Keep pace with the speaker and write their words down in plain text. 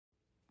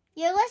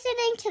You're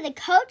listening to the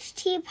Coach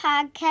T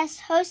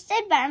podcast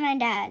hosted by my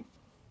dad.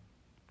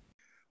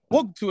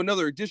 Welcome to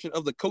another edition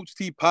of the Coach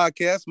T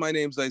podcast. My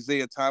name is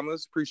Isaiah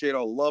Thomas. Appreciate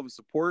all the love and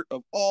support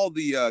of all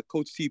the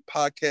Coach T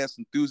podcast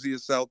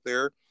enthusiasts out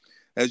there.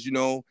 As you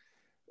know,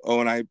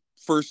 when I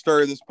first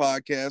started this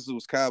podcast, it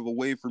was kind of a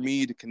way for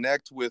me to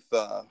connect with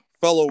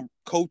fellow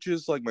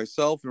coaches like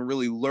myself and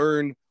really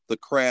learn the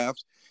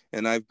craft.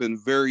 And I've been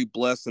very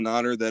blessed and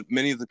honored that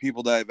many of the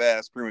people that I've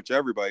asked, pretty much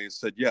everybody, has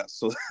said yes.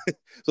 So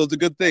it's a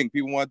good thing.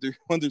 People want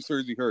their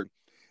stories to be heard.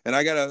 And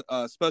I got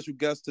a special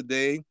guest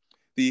today,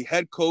 the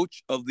head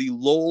coach of the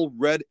Lowell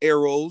Red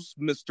Arrows,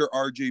 Mr.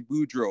 RJ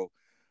Boudreau.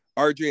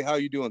 RJ, how are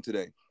you doing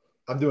today?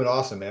 I'm doing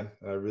awesome, man.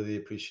 I really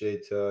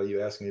appreciate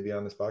you asking me to be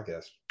on this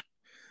podcast.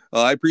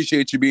 I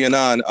appreciate you being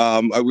on.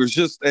 I was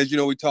just, as you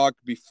know, we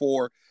talked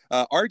before.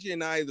 RJ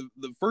and I,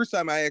 the first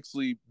time I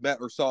actually met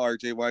or saw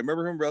RJ, well, I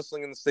remember him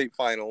wrestling in the state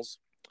finals.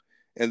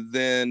 And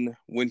then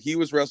when he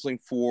was wrestling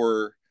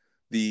for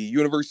the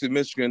University of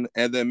Michigan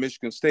and then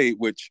Michigan State,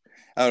 which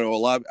I don't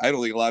know, I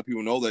don't think a lot of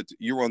people know that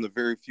you're one of the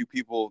very few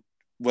people,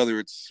 whether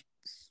it's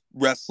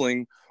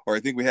wrestling or I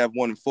think we have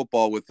one in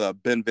football with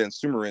Ben Van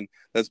Sumeren,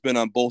 that's been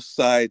on both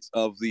sides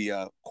of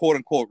the quote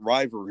unquote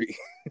rivalry,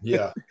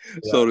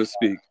 so to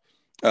speak.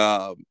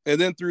 And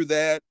then through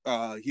that,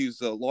 he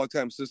was a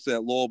longtime assistant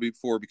at Lowell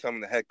before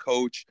becoming the head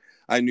coach.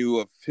 I knew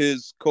of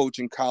his coach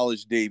in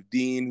college, Dave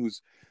Dean,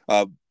 who's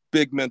a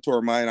big mentor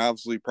of mine,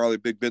 obviously probably a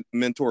big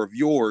mentor of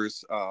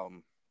yours,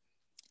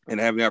 and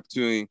having the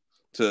opportunity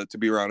to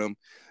be around him.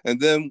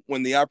 And then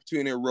when the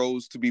opportunity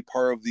arose to be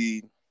part of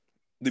the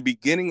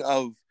beginning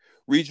of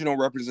regional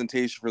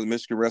representation for the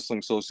Michigan Wrestling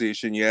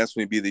Association, you asked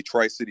me to be the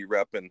Tri-City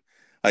rep, and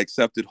I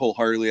accepted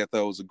wholeheartedly. I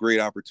thought it was a great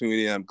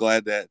opportunity. I'm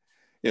glad that,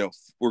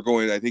 we're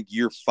going, I think,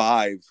 year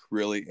 5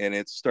 really, and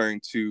it's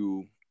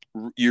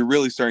you're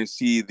really starting to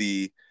see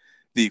the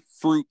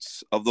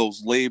fruits of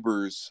those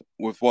labors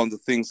with one of the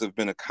things that have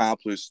been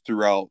accomplished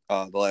throughout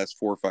the last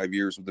 4 or 5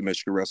 years with the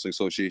Michigan Wrestling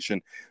Association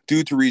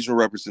due to regional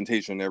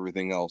representation and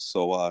everything else.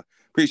 So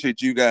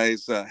appreciate you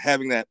guys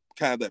having that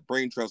kind of that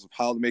brain trust of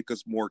how to make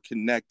us more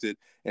connected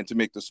and to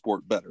make the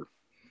sport better.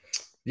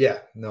 Yeah,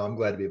 no, I'm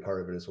glad to be a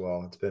part of it as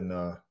well.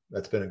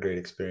 That's been a great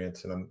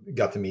experience, and I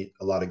got to meet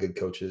a lot of good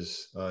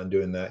coaches in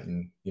doing that.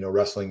 And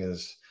wrestling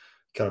is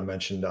kind of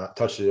mentioned,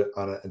 touched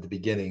on it at the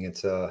beginning.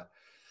 It's a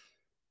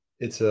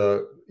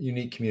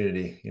unique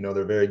community.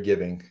 They're very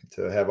giving.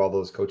 To have all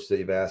those coaches that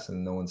you've asked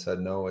and no one said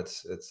no,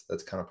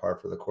 that's kind of par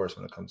for the course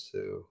when it comes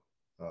to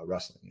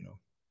wrestling.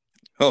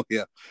 Oh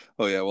yeah.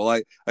 Well,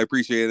 I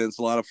appreciate it. It's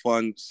a lot of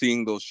fun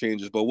seeing those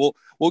changes, but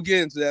we'll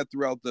get into that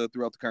throughout the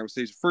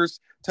conversation. First,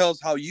 tell us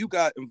how you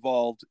got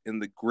involved in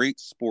the great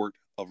sport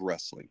of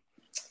wrestling.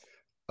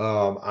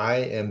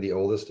 I am the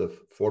oldest of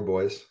 4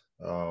 boys.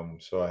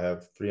 So I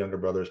have 3 younger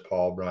brothers,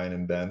 Paul, Brian,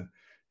 and Ben.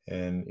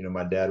 And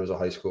my dad was a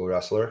high school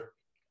wrestler,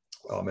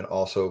 and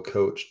also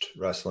coached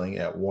wrestling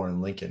at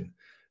Warren Lincoln.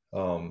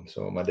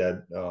 So my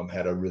dad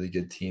had a really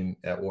good team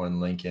at Warren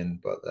Lincoln,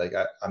 but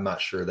I'm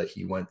not sure that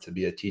he went to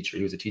be a teacher.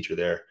 He was a teacher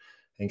there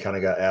and kind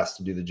of got asked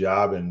to do the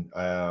job. And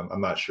I'm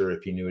not sure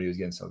if he knew what he was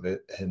getting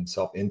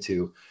himself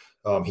into.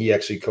 He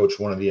actually coached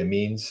one of the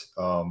Amines,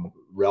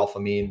 Ralph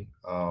Amin,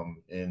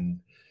 and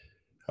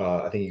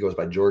I think he goes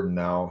by Jordan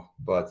now,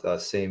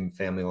 but same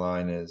family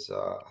line as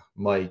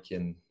Mike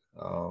and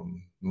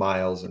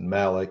Miles and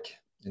Malik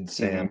and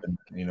Sam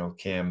and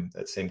Cam,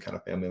 that same kind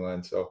of family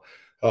line. So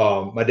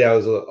my dad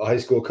was a high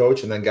school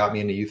coach and then got me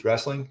into youth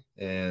wrestling,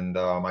 and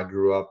I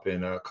grew up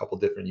in a couple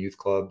different youth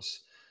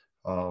clubs.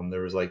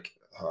 There was it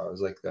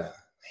was like the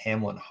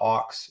Hamlin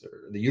Hawks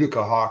or the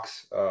Utica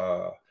Hawks.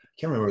 I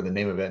can't remember the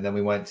name of it. And then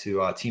we went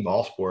to Team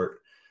All Sport.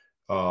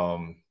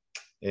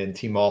 And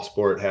Team All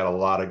Sport had a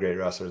lot of great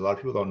wrestlers. A lot of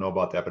people don't know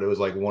about that, but it was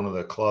like one of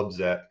the clubs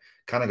that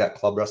kind of got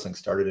club wrestling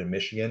started in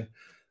Michigan.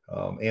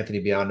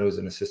 Anthony Biondo was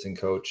an assistant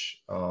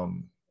coach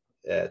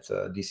at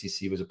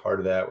DCC, was a part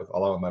of that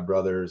along with my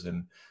brothers,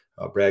 and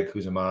Brad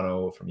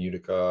Cusimano from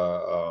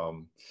Utica,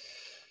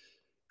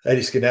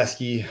 Eddie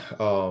Skineski,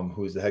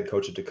 who was the head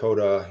coach at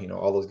Dakota.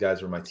 All those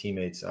guys were my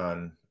teammates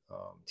on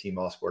Team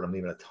All Sport. I'm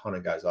leaving a ton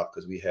of guys off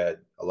because we had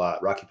a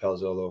lot. Rocky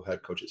Palazzolo,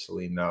 head coach at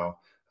Saline now.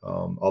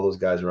 All those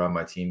guys were on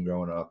my team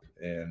growing up.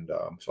 And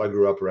so I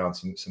grew up around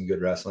some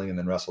good wrestling, and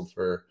then wrestled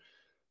for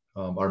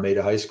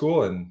Armada High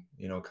School, and,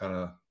 kind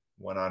of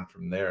went on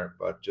from there.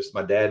 But just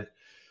my dad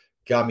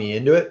got me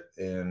into it,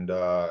 and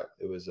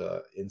it was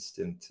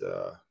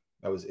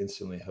I was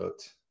instantly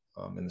hooked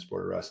in the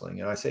sport of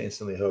wrestling. And I say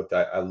instantly hooked,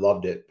 I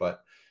loved it,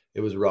 but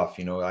it was rough.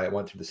 I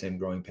went through the same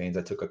growing pains.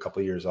 I took a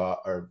couple years off,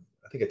 or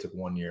I think I took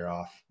 1 year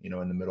off, in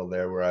the middle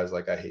there, where I was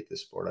like, I hate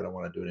this sport. I don't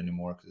want to do it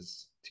anymore because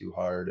it's too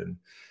hard. And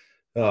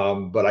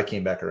but I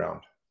came back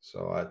around.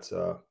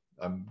 So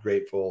I'm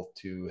grateful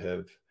to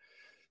have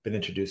been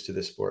introduced to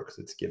this sport because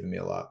it's given me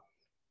a lot.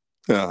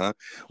 What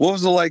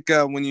was it like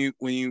when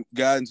you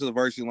got into the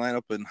varsity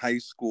lineup in high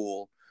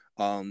school?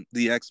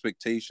 The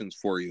expectations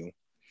for you?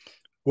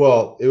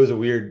 Well, it was a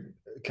weird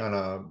kind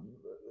of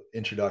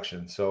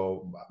introduction.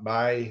 So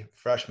my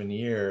freshman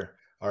year,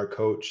 our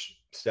coach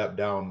stepped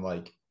down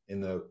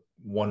the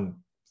 1/3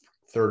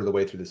 of the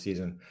way through the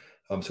season.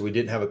 So we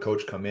didn't have a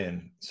coach come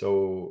in.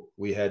 So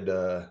we had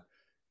to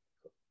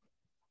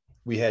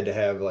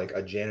have like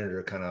a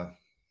janitor kind of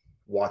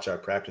watch our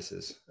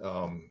practices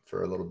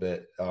for a little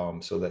bit.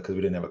 So that, cause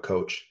we didn't have a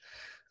coach,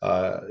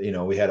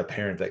 we had a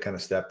parent that kind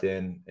of stepped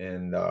in,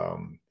 and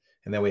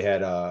then we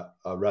had a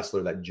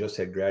wrestler that just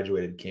had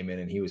graduated, came in,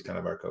 and he was kind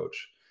of our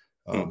coach.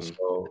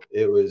 So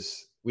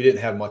we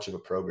didn't have much of a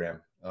program.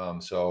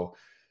 So,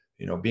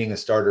 being a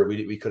starter,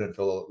 we couldn't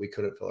fill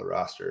a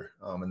roster.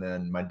 And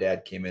then my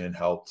dad came in and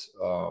helped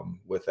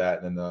with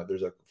that. And then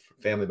there's a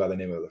family by the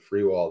name of the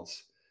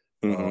Freewalds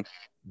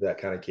that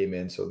kind of came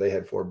in. So they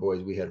had 4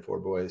 boys, we had 4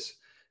 boys,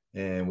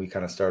 and we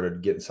kind of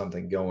started getting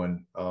something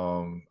going.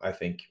 I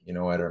think, at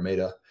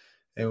Armada,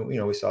 and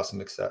we saw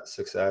some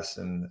success,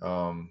 and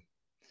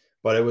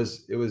but it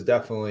was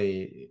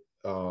definitely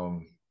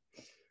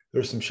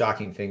there's some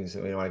shocking things.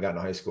 When I got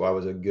into high school, I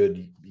was a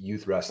good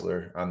youth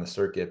wrestler on the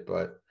circuit,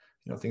 but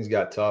things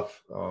got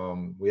tough.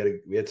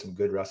 We had some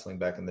good wrestling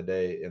back in the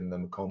day in the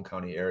Macomb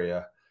County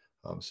area.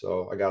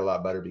 So I got a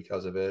lot better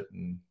because of it.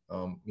 And,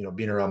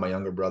 being around my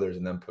younger brothers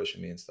and them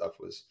pushing me and stuff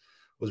was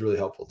really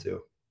helpful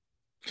too.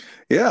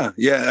 Yeah.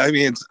 Yeah. I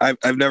mean,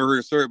 I've never heard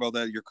a story about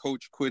that. Your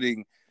coach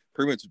quitting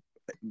pretty much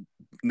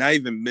not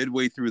even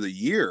midway through the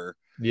year.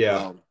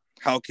 Yeah.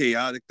 How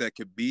chaotic that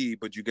could be,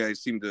 but you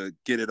guys seem to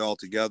get it all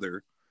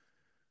together.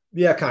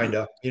 Yeah, kind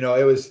of.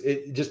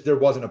 There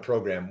wasn't a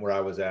program where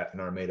I was at in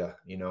Armada.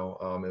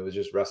 It was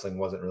just wrestling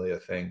wasn't really a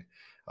thing.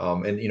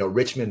 And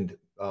Richmond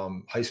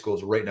High School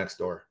is right next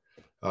door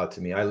to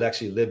me. I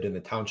actually lived in the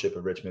township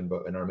of Richmond,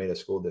 but in Armada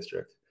School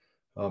District.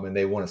 And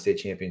they won a state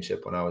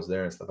championship when I was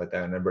there and stuff like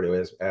that. And everybody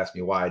always asked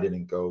me why I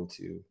didn't go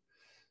to,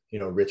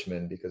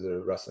 Richmond, because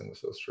the wrestling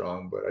was so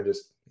strong. But I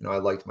just, I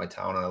liked my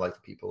town, and I liked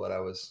the people that I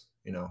was,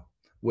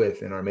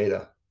 with in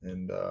Armada,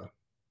 and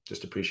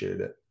just appreciated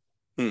it.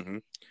 Mm-hmm.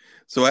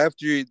 So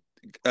after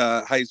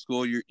high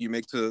school, you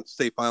make to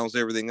state finals,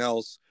 everything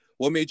else.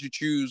 What made you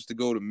choose to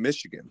go to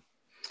Michigan?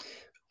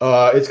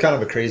 It's kind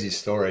of a crazy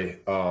story.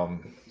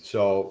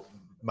 So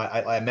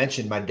I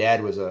mentioned my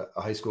dad was a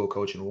high school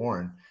coach in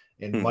Warren,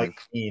 and Mike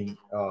Keene,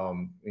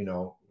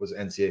 was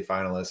an NCAA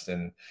finalist,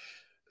 and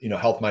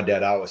helped my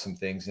dad out with some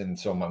things. And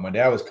so my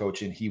dad was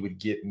coaching. He would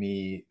get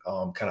me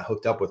kind of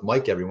hooked up with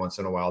Mike every once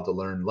in a while to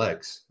learn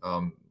legs.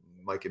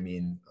 Mike and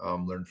me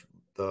learned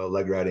the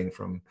leg riding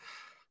from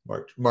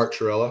Mark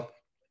Chirella.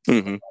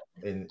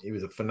 And he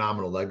was a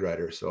phenomenal leg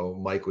rider. So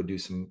Mike would do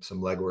some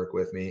leg work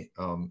with me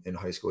in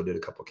high school. Did a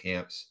couple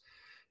camps.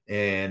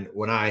 And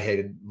when I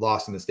had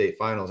lost in the state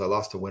finals, I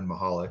lost to Win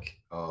Mahalik,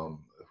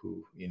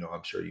 who,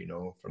 I'm sure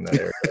from that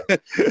area.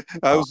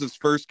 That was his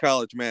first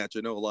college match.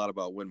 I know a lot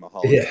about Win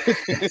Mahalik.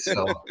 Yeah.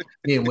 So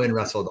me and Win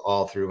wrestled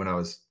all through when I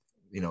was,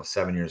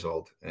 7 years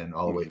old, and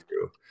all the way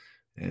through.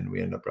 And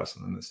we ended up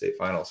wrestling in the state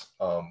finals.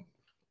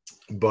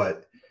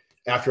 But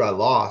after I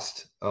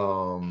lost,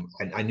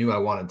 I knew I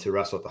wanted to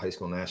wrestle at the high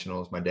school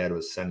nationals. My dad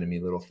was sending me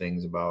little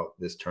things about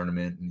this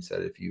tournament, and he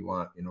said, if you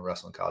want,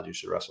 wrestle in college, you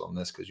should wrestle in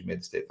this because you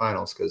made the state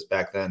finals. Because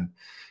back then,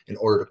 in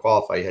order to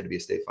qualify, you had to be a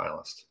state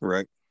finalist,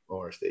 right,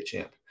 or a state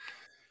champ.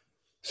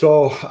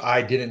 So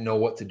I didn't know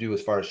what to do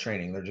as far as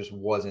training.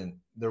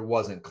 There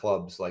wasn't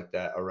clubs like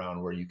that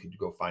around where you could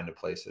go find a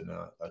place in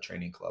a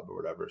training club or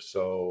whatever.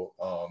 So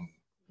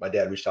my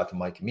dad reached out to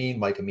Mike Amin.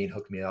 Mike Amin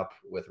hooked me up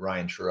with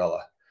Ryan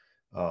Chirella.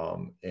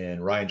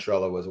 And Ryan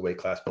Chirella was a weight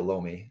class below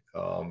me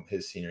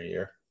his senior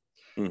year.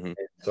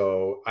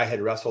 So I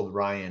had wrestled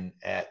Ryan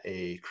at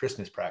a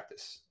Christmas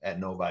practice at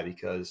Novi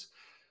because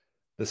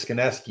the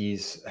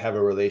Skineskis have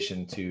a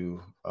relation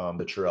to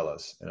the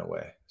Chirellas in a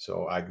way.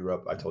 So I grew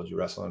up, I told you,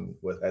 wrestling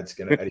with Eddie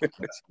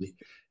Skineski.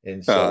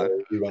 And so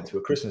we went to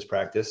a Christmas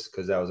practice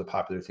because that was a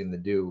popular thing to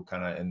do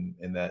kind of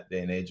in that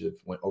day and age of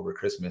went over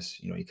Christmas,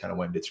 you kind of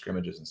went and did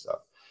scrimmages and stuff.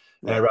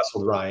 And I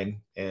wrestled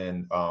Ryan,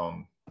 and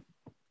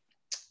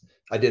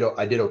I did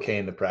okay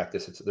in the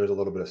practice. There's a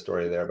little bit of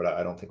story there, but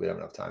I don't think we have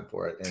enough time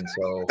for it. And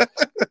so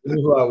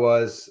who I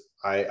was,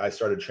 I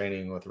started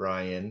training with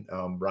Ryan.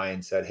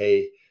 Ryan said,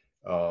 hey,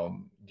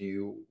 do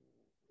you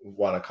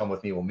want to come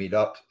with me? We'll meet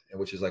up,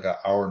 which is like an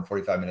hour and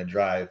 45-minute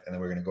drive. And then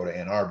we're going to go to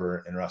Ann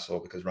Arbor and wrestle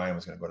because Ryan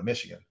was going to go to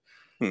Michigan.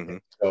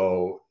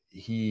 So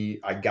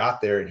I got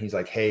there and he's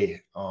like,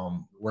 hey,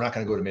 we're not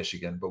going to go to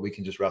Michigan, but we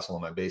can just wrestle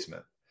in my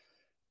basement.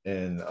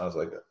 And I was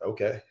like,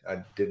 okay, I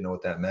didn't know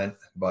what that meant,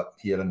 but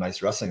he had a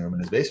nice wrestling room in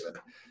his basement.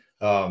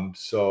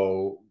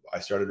 So I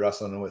started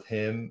wrestling with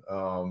him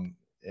down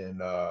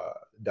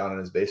in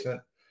his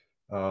basement.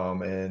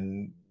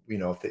 And,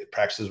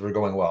 practices were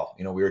going well.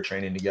 We were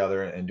training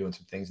together and doing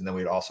some things. And then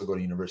we'd also go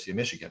to University of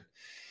Michigan.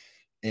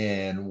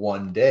 And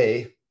one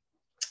day,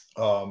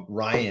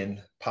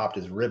 Ryan popped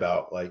his rib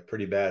out like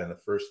pretty bad in the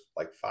first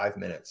 5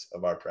 minutes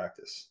of our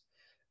practice.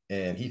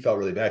 And he felt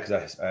really bad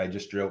because I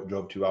just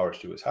drove 2 hours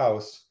to his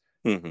house.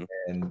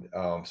 And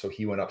so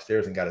he went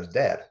upstairs and got his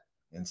dad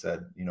and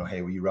said,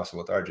 hey, will you wrestle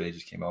with RJ? He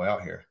just came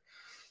out here.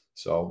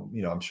 So,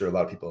 I'm sure a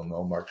lot of people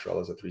know Mark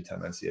Chirella is a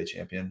 3-time NCAA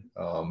champion.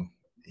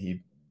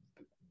 He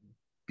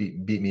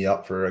beat me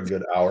up for a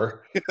good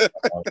hour,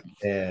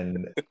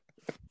 and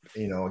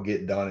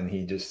get done. And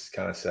he just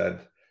kind of said,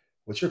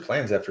 "What's your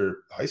plans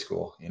after high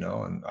school?"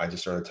 And I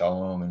just started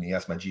telling him, and he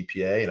asked my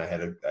GPA, and I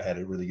had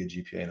a really good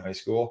GPA in high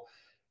school.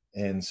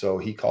 And so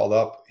he called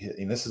up,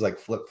 and this is like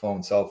flip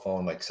phone, cell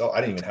phone, I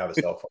didn't even have a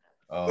cell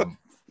phone.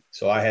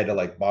 So I had to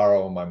like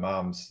borrow my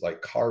mom's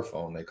like car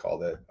phone, they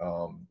called it,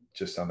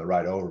 just on the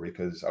ride over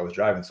because I was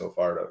driving so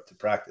far to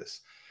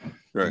practice.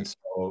 Right. And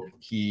so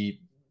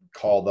he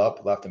called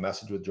up, left a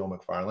message with Joe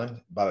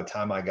McFarland. By the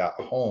time I got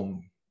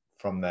home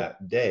from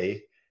that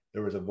day,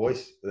 there was a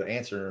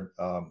voicemailer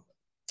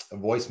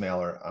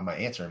on my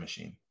answering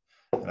machine.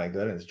 And I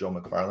got it. It's Joe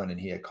McFarland. And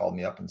he had called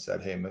me up and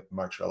said, "Hey,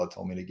 Mark Trella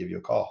told me to give you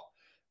a call."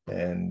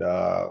 And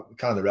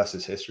kind of the rest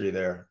is history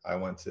there. I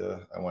wound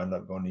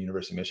up going to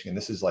University of Michigan.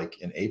 This is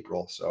like in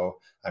April. So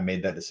I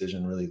made that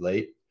decision really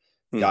late,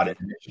 got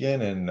into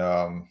Michigan,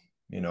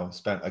 and,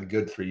 spent a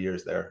good 3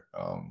 years there.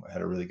 I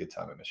had a really good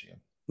time at Michigan.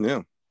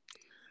 Yeah.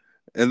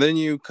 And then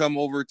you come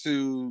over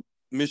to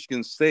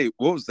Michigan State.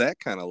 What was that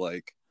kind of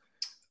like?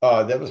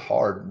 That was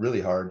hard,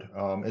 really hard.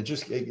 It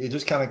just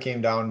kind of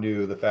came down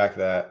to the fact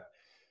that,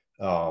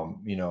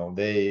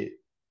 they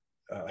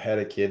had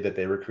a kid that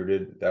they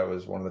recruited that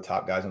was one of the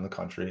top guys in the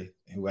country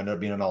who ended up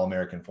being an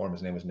All-American for him.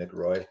 His name was Nick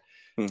Roy.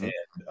 And,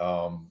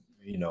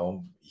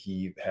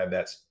 he had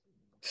that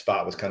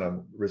spot was kind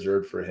of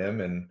reserved for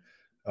him. And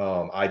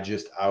I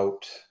just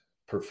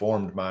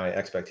outperformed my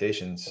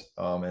expectations.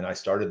 And I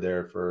started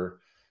there for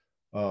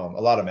a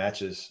lot of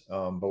matches.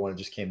 But when it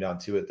just came down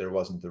to it, there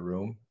wasn't the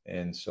room.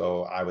 And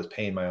so I was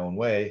paying my own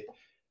way,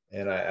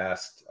 and I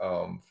asked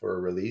for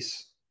a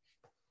release.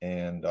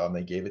 And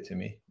they gave it to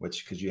me,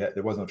 because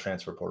there was no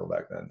transfer portal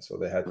back then, so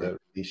they had to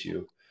release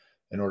you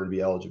in order to be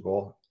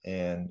eligible.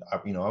 And I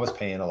was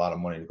paying a lot of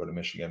money to go to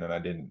Michigan, and I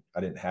didn't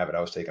have it. I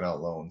was taking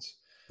out loans.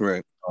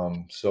 Right.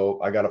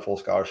 So I got a full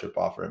scholarship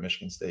offer at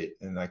Michigan State,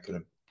 and I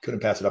couldn't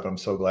pass it up. And I'm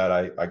so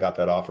glad I got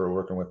that offer,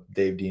 working with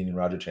Dave Dean and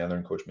Roger Chandler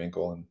and Coach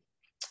Minkle, and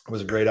it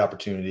was a great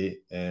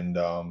opportunity. And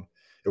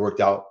it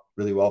worked out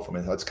really well for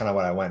me. That's kind of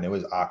when I went. It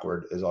was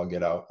awkward as all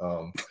get out.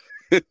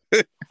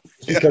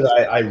 Because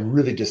I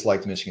really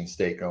disliked Michigan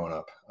State growing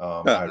up.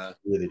 I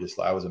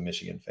was a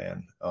Michigan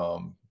fan.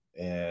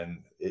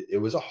 And it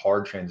was a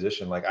hard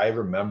transition. Like, I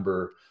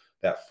remember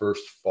that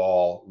first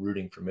fall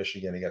rooting for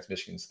Michigan against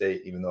Michigan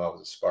State, even though I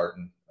was a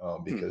Spartan,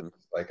 because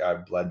like I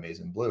bled maize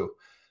and blue.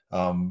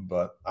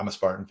 But I'm a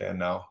Spartan fan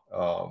now.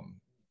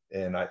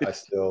 And I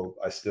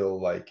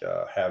still like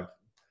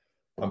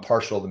I'm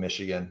partial to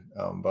Michigan,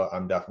 but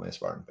I'm definitely a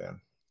Spartan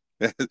fan.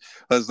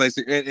 That's nice.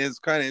 It's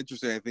kind of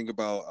interesting. I think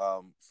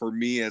about for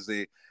me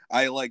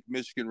I like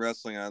Michigan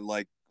wrestling. I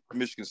like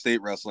Michigan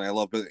State wrestling. I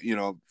love it,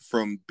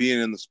 from being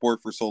in the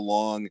sport for so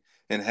long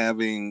and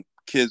having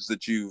kids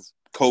that you've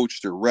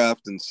coached or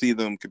reffed and see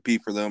them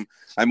compete for them.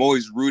 I'm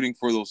always rooting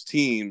for those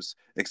teams,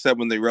 except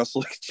when they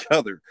wrestle each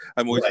other.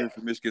 I'm always rooting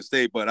for Michigan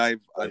State, but I've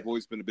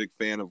always been a big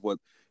fan of what,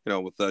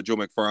 with Joe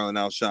McFarland,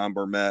 now Sean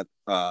Burnett,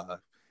 and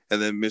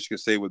then Michigan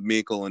State with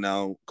Minkle, and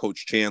now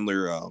Coach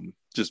Chandler.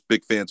 Just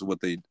big fans of what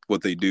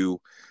they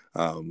do,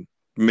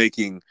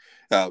 making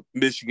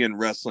Michigan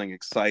wrestling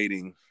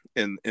exciting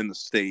in the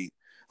state,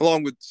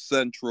 along with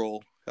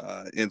Central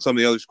and some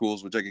of the other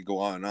schools, which I could go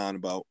on and on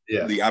about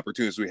the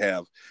opportunities we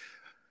have.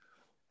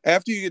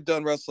 After you get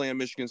done wrestling at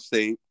Michigan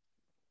State,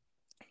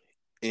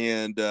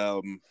 and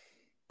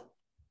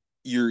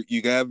you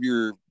get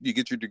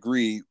your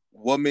degree,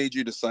 what made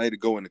you decide to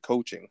go into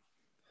coaching?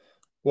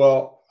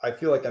 Well, I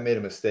feel like I made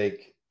a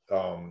mistake.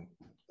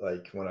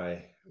 Like when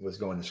I was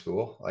going to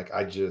school, like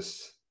I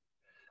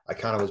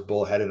kind of was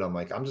bullheaded. I'm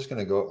like, I'm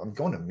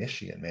going to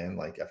Michigan, man.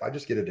 Like, if I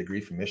just get a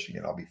degree from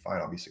Michigan, I'll be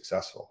fine. I'll be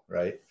successful.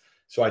 Right.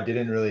 So I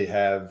didn't really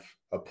have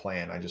a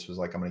plan. I just was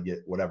like, I'm going to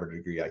get whatever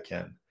degree I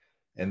can.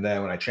 And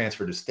then when I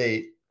transferred to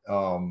state,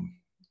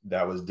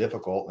 that was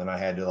difficult. And I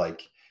had to,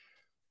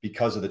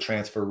 because of the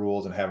transfer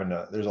rules and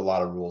there's a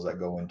lot of rules that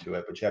go into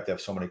it, but you have to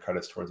have so many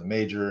credits towards a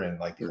major. And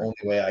the only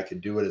way I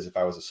could do it is if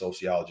I was a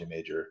sociology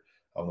major.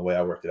 The way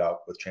I worked it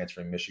out with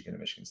transferring Michigan to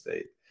Michigan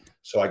State.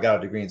 So I got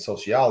a degree in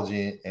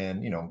sociology,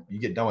 and, you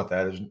get done with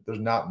that. There's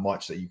not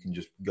much that you can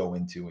just go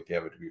into if you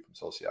have a degree from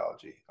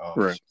sociology.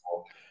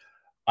 So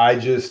I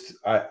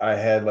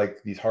had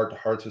these heart to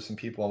hearts with some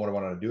people on what I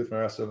wanted to do with my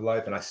rest of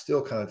life. And I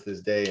still kind of to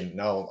this day, and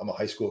now I'm a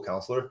high school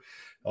counselor.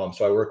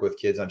 So I work with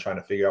kids on trying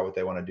to figure out what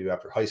they want to do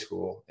after high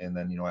school. And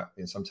then,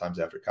 and sometimes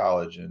after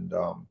college. And,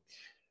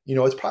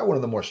 it's probably one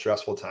of the more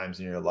stressful times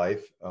in your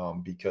life,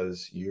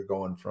 because you're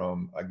going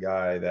from a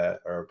guy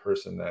or a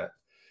person that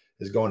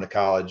is going to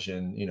college,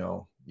 and,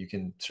 you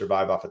can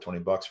survive off of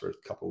 $20 for a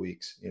couple of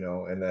weeks,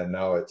 and then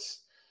now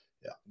it's,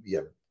 you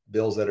have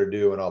bills that are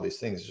due and all these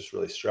things. It's just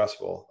really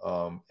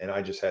stressful. And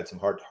I just had some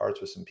heart to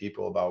hearts with some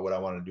people about what I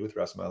want to do with the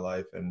rest of my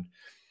life. And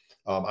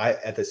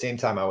at the same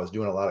time, I was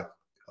doing a lot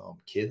of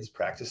kids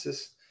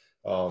practices.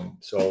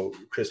 So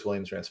Chris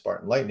Williams ran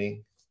Spartan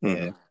Lightning,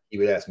 and he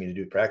would ask me to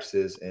do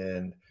practices,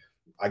 and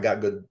I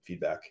got good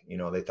feedback.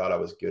 They thought I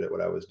was good at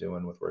what I was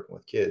doing with working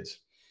with kids.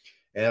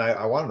 And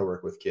I wanted to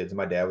work with kids, and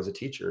my dad was a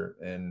teacher.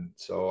 And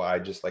so I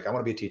just like, I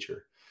want to be a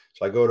teacher.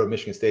 So I go to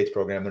Michigan State's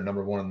program. They're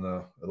number one in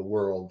the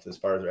world as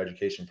far as their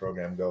education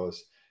program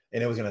goes.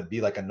 And it was going to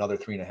be like another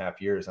 3.5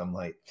 years. I'm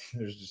like,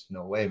 there's just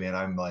no way, man.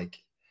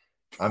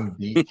 I'm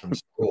beat from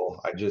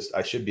school.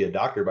 I should be a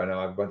doctor by now.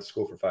 I've went to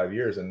school for 5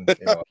 years, and I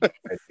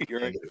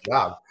didn't get a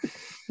job.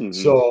 Mm-hmm.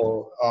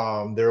 So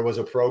there was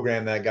a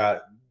program that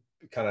got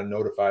kind of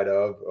notified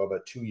of a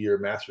 2-year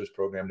master's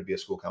program to be a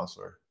school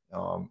counselor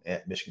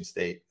at Michigan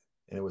State.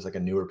 And it was like a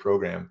newer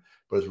program,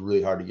 but it was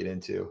really hard to get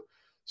into.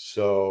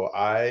 So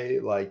I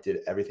did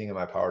everything in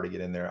my power to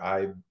get in there.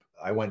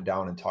 I went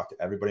down and talked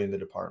to everybody in the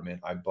department.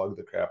 I bugged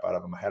the crap out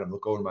of them. I had them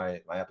look over my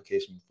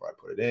application before I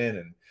put it in.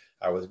 And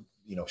I was,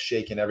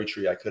 shaking every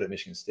tree I could at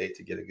Michigan State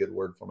to get a good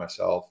word for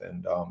myself.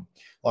 And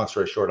long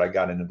story short, I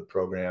got into the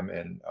program,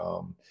 and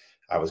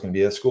I was going to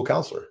be a school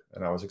counselor,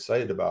 and I was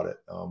excited about it.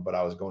 But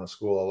I was going to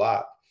school a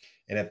lot.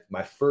 And at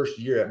my first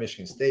year at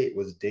Michigan State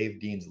was Dave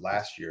Dean's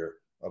last year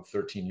of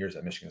 13 years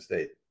at Michigan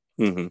State.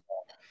 Mm-hmm.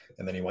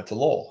 And then he went to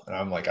Lowell, and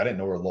I'm like, I didn't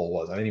know where Lowell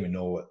was. I didn't even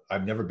know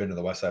I've never been to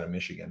the west side of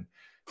Michigan.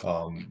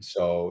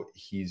 So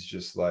he's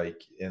just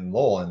like in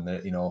Lowell, and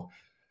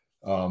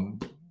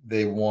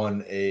they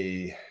won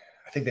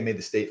I think they made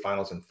the state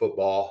finals in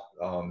football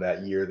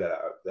that year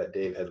that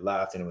Dave had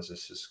left, and it was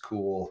just this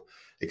cool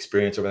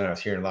experience over there. I was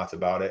hearing lots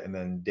about it, and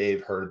then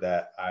Dave heard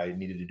that I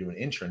needed to do an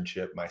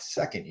internship my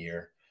second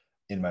year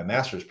in my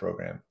master's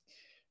program.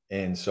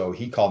 And so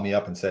he called me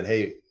up and said,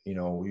 hey, we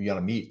want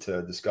to meet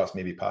to discuss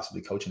maybe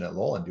possibly coaching at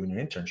Lowell and doing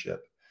your internship.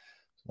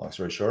 Long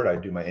story short, I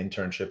do my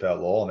internship at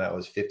Lowell, and that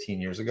was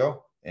 15 years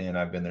ago. And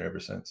I've been there ever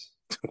since.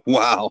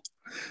 Wow.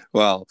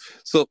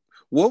 So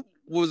what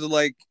was it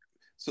like?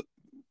 So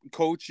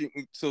coaching,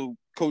 so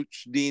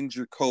Coach Dean's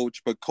your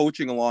coach, but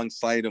coaching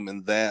alongside him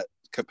in that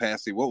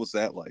capacity, what was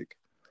that like?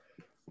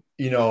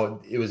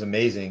 It was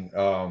amazing.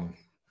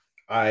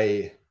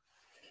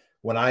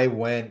 When I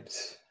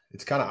went,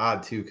 it's kind of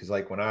odd too, because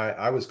when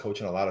I was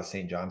coaching a lot of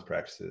St. John's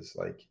practices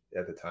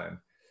at the time,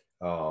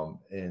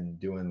 and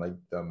doing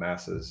the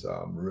masses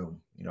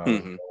room,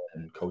 mm-hmm.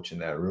 and coaching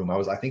that room.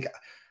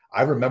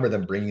 I remember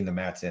them bringing the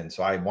mats in,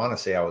 so I want to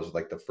say I was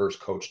the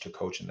first coach to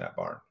coach in that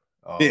barn.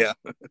 Yeah.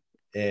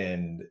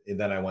 And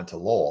then I went to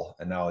Lowell,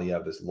 and now you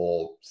have this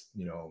Lowell,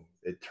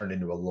 it turned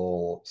into a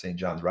Lowell St.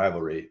 John's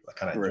rivalry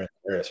kind of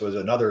area. So it was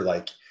another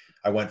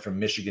I went from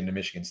Michigan to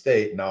Michigan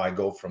State. Now I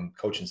go from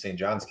coaching St.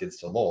 John's kids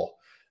to Lowell.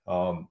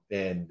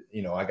 And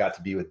I got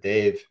to be with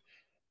Dave,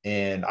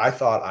 and I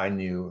thought I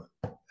knew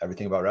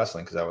everything about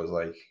wrestling, because I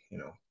was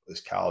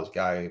this college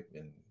guy,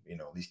 and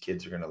these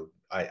kids are gonna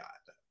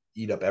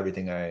eat up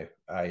everything I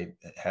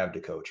have to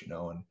coach,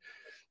 and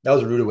that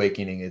was a rude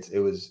awakening.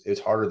 It's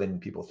harder than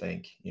people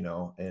think,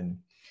 and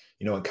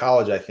in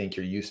college I think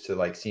you're used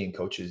to seeing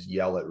coaches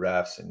yell at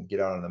refs and get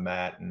out on the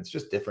mat, and it's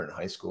just different in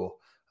high school.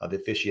 The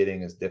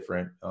officiating is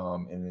different,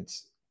 and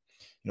it's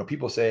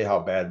people say how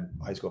bad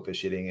high school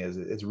officiating is.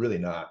 It's really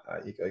not.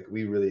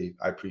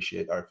 I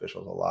appreciate our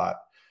officials a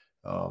lot.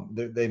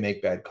 They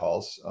make bad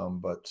calls,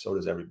 but so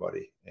does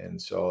everybody.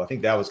 And so I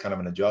think that was kind of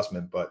an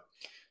adjustment. But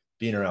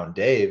being around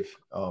Dave,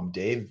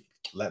 Dave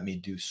let me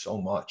do so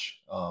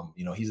much.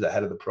 He's the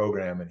head of the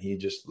program, and he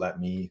just let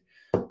me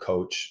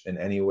coach in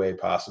any way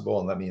possible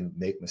and let me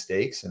make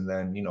mistakes. And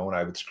then, when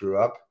I would screw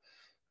up,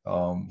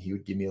 he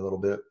would give me a little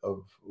bit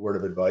of word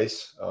of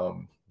advice.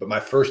 But my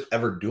first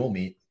ever dual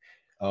meet,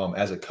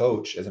 as a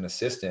coach, as an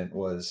assistant,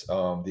 was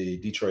the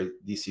Detroit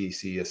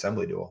DCC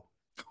assembly duel.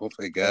 Oh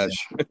my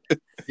gosh.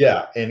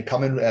 Yeah. And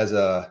coming as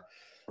a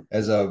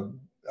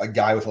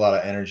guy with a lot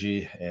of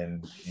energy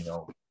and,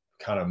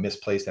 kind of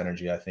misplaced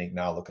energy, I think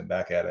now looking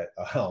back at it,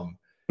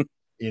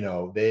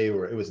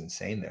 it was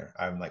insane there.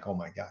 I'm like, oh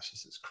my gosh,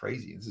 this is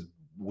crazy. This is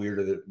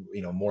weirder than,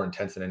 more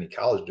intense than any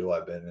college duel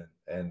I've been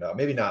in. And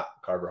maybe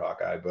not Carver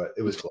Hawkeye, but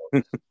it was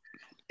close.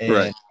 And,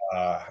 right.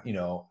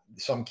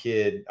 Some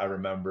kid, I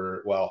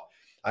remember,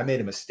 I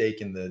made a mistake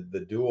in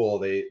the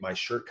duel. My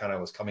shirt kind of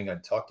was coming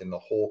untucked, and the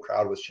whole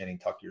crowd was chanting,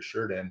 "Tuck your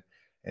shirt in."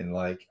 And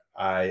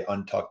I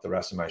untucked the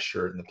rest of my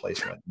shirt, and the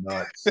place went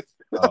nuts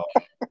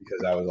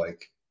because I was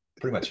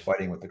pretty much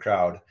fighting with the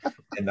crowd.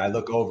 And I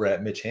look over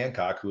at Mitch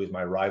Hancock, who was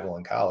my rival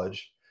in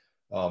college.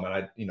 And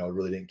I,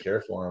 really didn't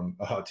care for him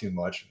too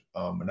much.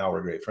 And now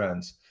we're great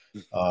friends.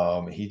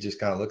 He just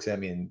kind of looks at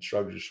me and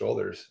shrugs his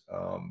shoulders.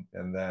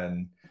 And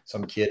then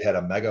some kid had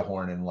a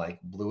megaphone and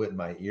blew it in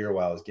my ear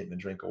while I was getting a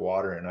drink of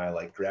water. And I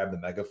grabbed the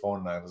megaphone,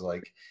 and I was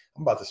like,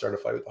 I'm about to start a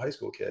fight with a high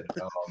school kid.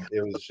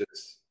 It was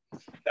just,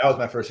 that was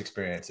my first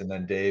experience. And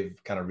then Dave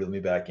kind of reeled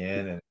me back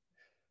in.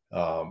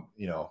 And,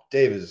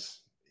 Dave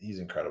he's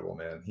incredible,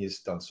 man. He's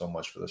done so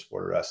much for the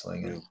sport of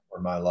wrestling and for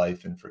my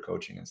life and for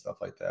coaching and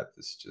stuff like that.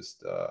 It's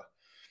just,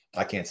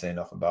 I can't say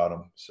enough about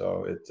him.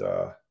 So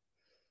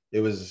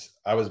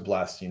I was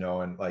blessed,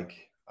 and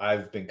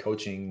I've been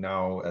coaching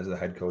now as a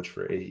head coach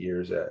for 8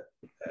 years at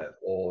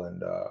Lowell.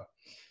 And,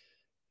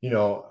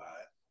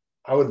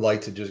 I would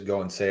like to just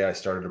go and say I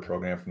started a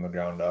program from the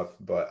ground up,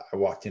 but I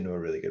walked into a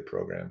really good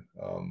program.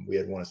 We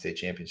had won a state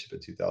championship in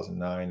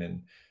 2009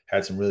 and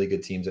had some really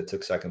good teams that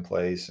took second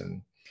place.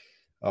 And,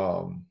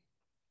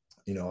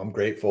 you know, I'm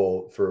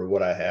grateful for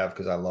what I have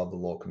because I love the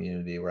little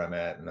community where I'm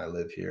at, and I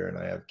live here, and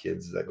I have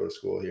kids that go to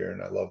school here,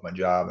 and I love my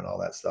job and all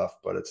that stuff.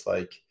 But it's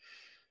like,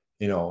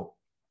 you know,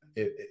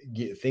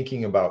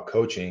 thinking about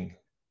coaching,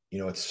 you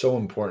know, it's so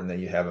important that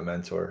you have a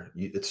mentor.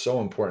 It's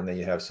so important that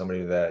you have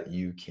somebody that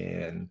you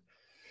can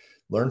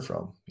learn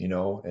from, you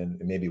know, and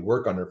maybe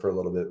work under for a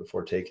little bit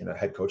before taking a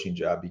head coaching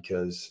job,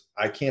 because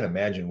I can't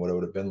imagine what it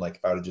would have been like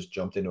if I would have just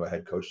jumped into a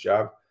head coach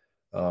job.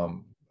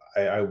 Um,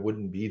 I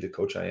wouldn't be the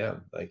coach I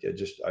am. Like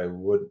I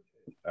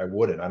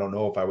wouldn't. I don't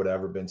know if I would have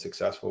ever been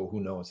successful. Who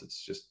knows?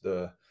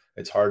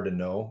 It's hard to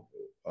know.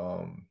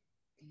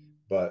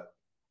 But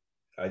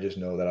I just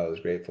know that I was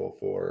grateful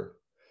for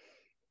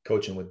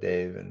coaching with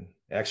Dave and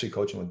actually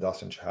coaching with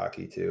Dustin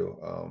Chahaki too.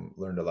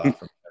 Learned a lot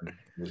from him.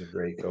 He was a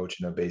great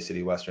coach and a Bay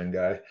City Western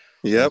guy.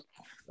 Yep.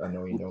 I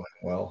know you know him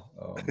well.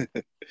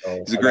 So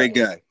He's a great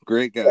guy.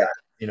 Great guy. Yeah,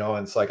 you know,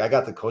 and it's like I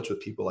got to coach with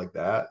people like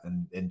that.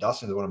 And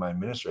Dustin is one of my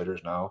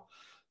administrators now.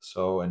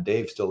 So, and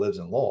Dave still lives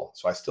in Lowell.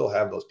 So I still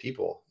have those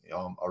people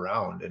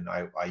around, and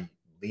I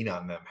lean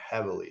on them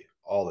heavily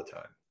all the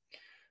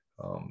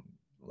time,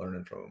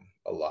 learning from them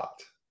a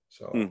lot.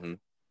 So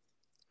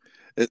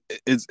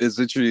it's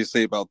interesting to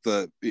say about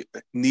the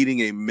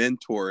needing a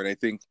mentor. And I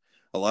think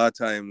a lot of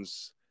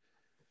times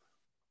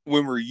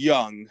when we're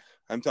young,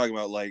 I'm talking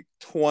about like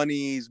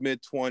 20s,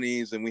 mid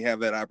 20s, and we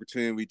have that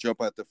opportunity, we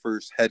jump at the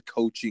first head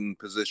coaching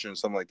position,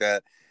 something like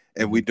that,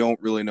 and we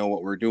don't really know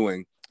what we're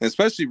doing. And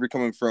especially if you're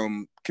coming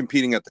from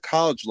competing at the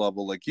college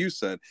level, like you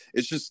said,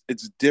 it's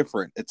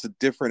different. It's a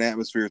different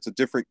atmosphere. It's a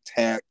different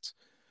tact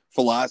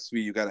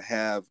philosophy you got to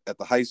have at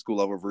the high school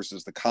level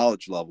versus the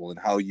college level, and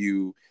how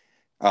you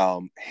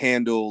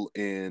handle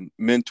and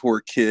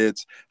mentor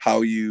kids,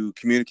 how you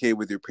communicate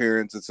with your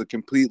parents. It's a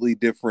completely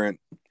different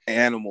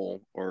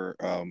animal or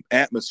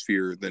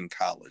atmosphere than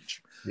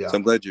college. Yeah. So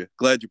I'm glad you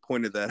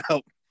pointed that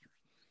out.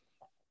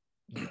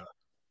 Yeah.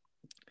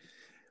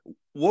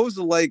 What was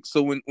it like?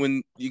 So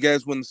when you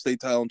guys won the state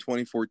title in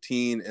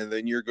 2014, and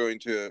then you're going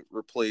to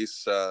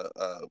replace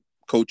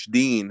Coach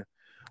Dean,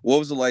 what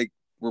was it like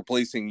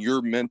replacing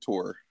your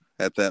mentor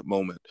at that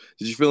moment?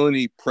 Did you feel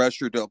any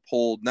pressure to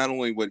uphold not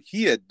only what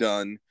he had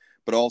done,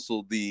 but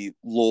also the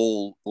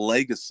Lowell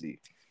legacy?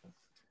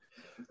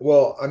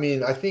 Well, I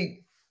mean, I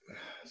think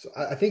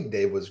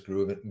Dave was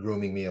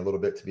grooming me a little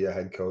bit to be a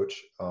head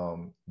coach,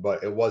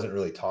 but it wasn't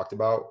really talked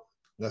about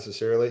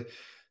necessarily.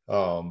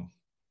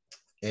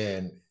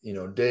 And, you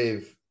know,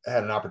 Dave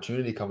had an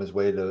opportunity come his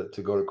way to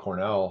go to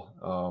Cornell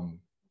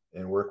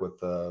and work with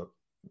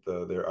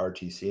their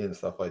RTC and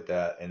stuff like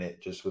that. And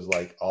it just was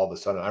like all of a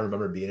sudden, I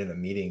remember being in a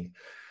meeting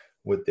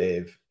with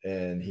Dave,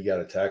 and he got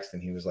a text,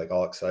 and he was like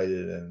all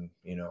excited, and,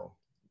 you know,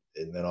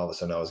 and then all of a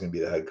sudden I was going to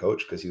be the head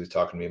coach because he was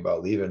talking to me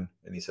about leaving,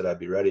 and he said I'd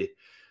be ready.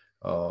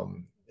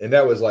 And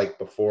that was like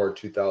before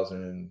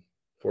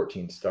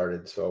 2014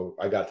 started. So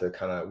I got to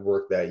kind of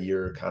work that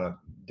year, kind of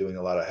doing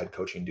a lot of head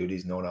coaching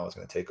duties, knowing I was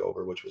going to take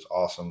over, which was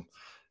awesome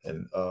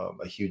and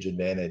a huge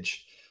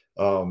advantage.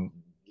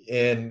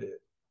 And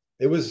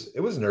it was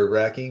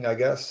nerve-wracking, I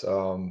guess.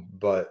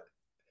 But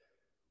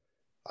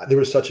there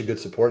was such a good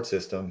support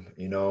system,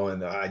 you know,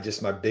 and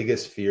my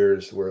biggest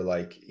fears were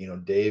like, you know,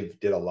 Dave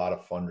did a lot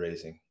of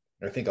fundraising.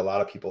 And I think a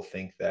lot of people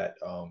think that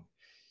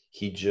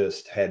he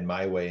just had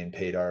my way and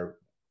paid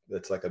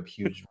that's like a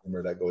huge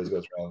rumor that always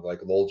goes around. Like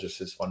Lowell just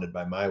is funded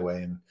by my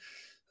way. And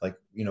like,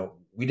 you know,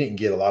 we didn't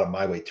get a lot of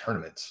my way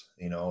tournaments,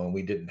 you know, and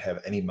we didn't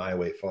have any my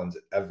way funds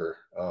ever.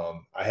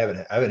 I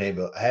haven't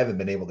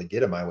been able to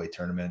get a my way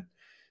tournament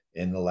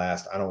in the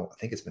last, I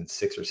think it's been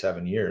 6 or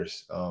 7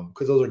 years.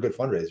 Cause those are good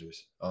fundraisers.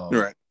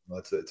 Right.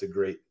 It's a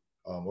great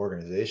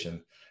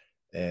organization.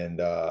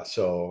 And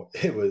so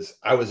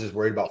I was just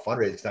worried about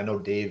fundraising because I know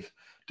Dave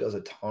does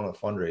a ton of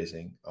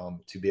fundraising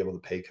to be able to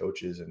pay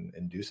coaches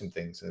and do some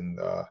things. And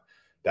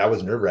that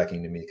was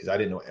nerve-wracking to me because I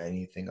didn't know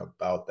anything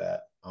about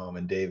that.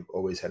 And Dave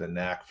always had a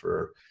knack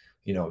for,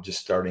 you know,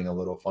 just starting a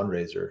little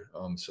fundraiser.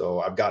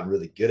 So I've gotten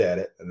really good at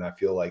it. And I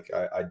feel like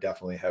I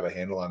definitely have a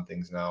handle on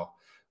things now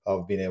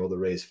of being able to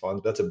raise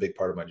funds. That's a big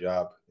part of my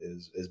job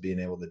is being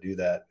able to do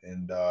that.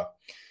 And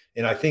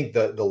I think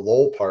the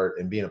Lowell part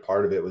and being a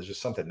part of it was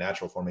just something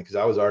natural for me because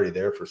I was already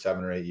there for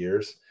 7 or 8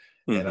 years.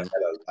 Mm-hmm. And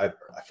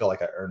I feel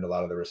like I earned a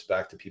lot of the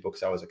respect to people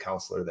because I was a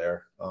counselor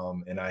there.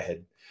 And I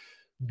had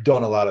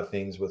done a lot of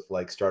things with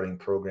like starting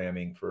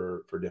programming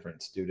for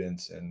different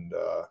students. And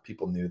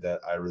people knew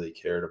that I really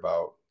cared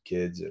about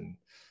kids and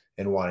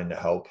wanting to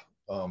help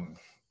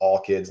all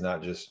kids,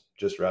 not just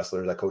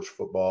wrestlers. I coached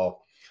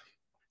football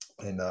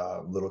and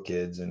little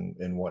kids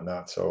and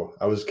whatnot. So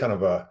I was kind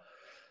of a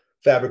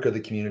fabric of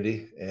the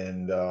community.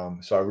 And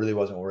so I really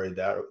wasn't worried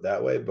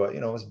that way, but,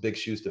 you know, it was big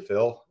shoes to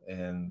fill.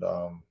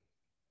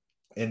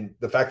 And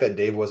the fact that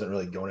Dave wasn't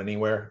really going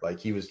anywhere, like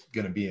he was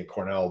going to be at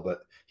Cornell,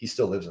 but he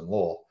still lives in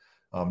Lowell,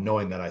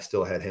 knowing that I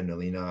still had him to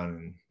lean on,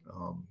 and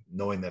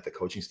knowing that the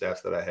coaching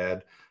staffs that I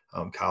had,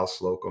 Kyle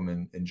Slocum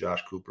and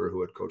Josh Cooper,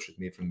 who had coached with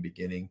me from the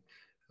beginning,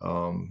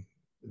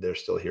 they're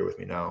still here with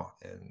me now.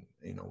 And,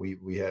 we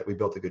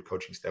built a good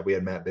coaching staff. We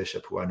had Matt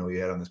Bishop, who I know you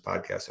had on this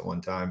podcast at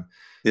one time.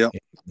 Yeah.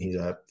 He's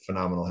a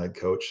phenomenal head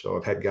coach. So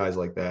I've had guys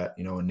like that,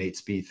 and Nate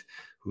Spieth,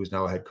 who's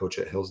now a head coach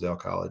at Hillsdale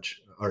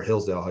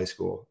High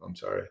School. I'm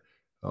sorry.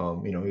 He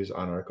was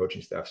on our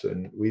coaching staff. So,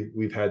 and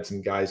we've had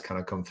some guys kind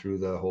of come through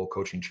the whole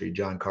coaching tree.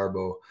 John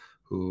Carbo,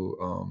 who,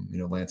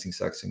 Lansing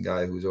Sexton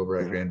guy who's over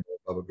at Grand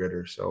Bubba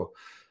Gritter. So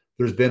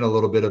there's been a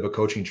little bit of a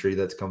coaching tree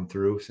that's come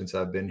through since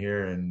I've been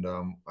here, and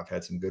I've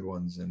had some good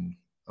ones. And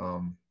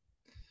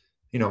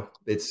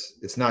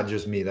it's not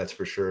just me, that's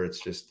for sure. It's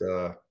just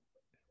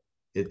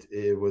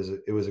it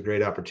was a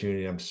great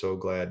opportunity. I'm so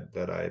glad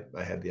that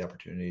I had the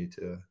opportunity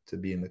to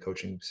be in the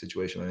coaching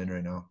situation I'm in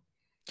right now.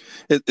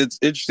 It's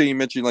interesting you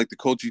mentioned like the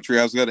coaching tree.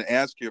 I was going to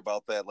ask you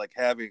about that, like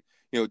having,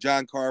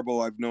 John Carbo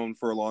I've known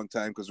for a long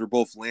time because we're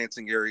both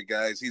Lansing area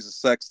guys. He's a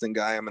Sexton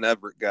guy. I'm an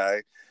Everett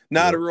guy.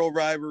 Not a real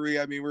rivalry.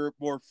 I mean, we're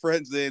more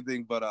friends than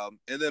anything, but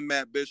and then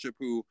Matt Bishop,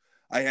 who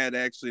I had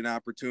actually an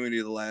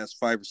opportunity the last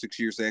 5 or 6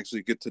 years to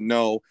actually get to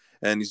know,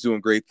 and he's doing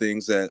great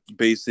things at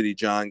Bay City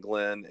John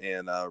Glenn,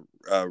 and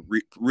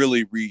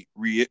really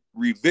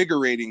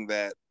revigorating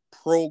that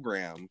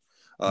program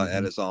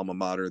at his alma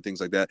mater and things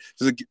like that.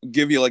 Does it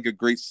give you like a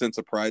great sense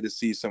of pride to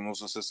see some of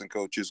those assistant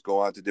coaches go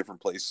on to different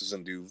places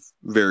and do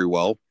very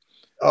well?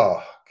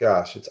 Oh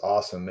gosh, it's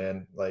awesome,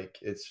 man. Like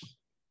it's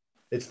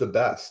the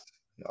best.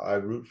 I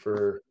root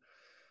for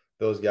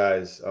those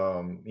guys.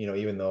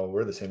 Even though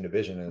we're the same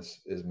division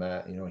as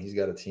Matt, he's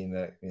got a team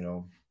that,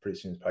 pretty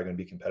soon is probably going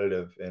to be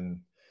competitive, and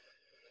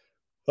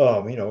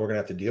we're going to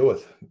have to deal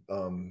with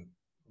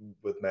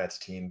Matt's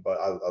team. But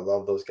I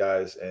love those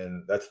guys,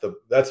 and that's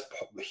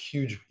a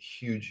huge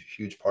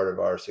part of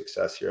our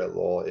success here at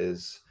Lowell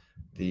is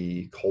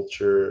the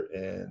culture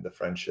and the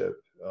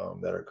friendship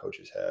that our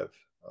coaches have.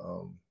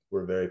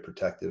 We're very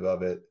protective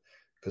of it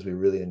because we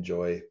really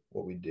enjoy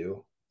what we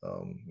do.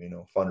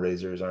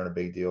 Fundraisers aren't a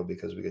big deal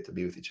because we get to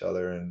be with each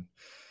other and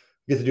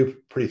we get to do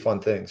pretty fun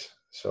things.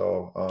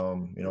 So,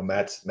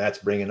 Matt's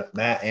bringing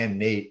Matt and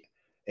Nate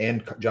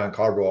and John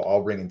Carbo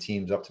all bringing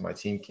teams up to my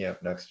team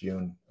camp next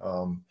June.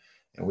 And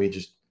we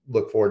just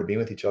look forward to being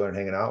with each other and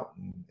hanging out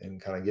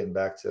and kind of getting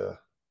back to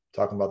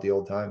talking about the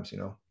old times,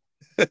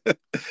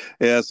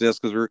 Yes,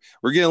 because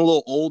we're getting a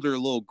little older, a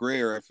little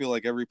grayer. I feel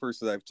like every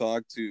person I've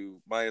talked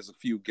to, minus a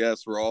few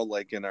guests, we're all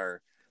like in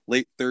our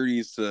late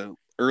 30s to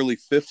early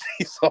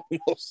 50s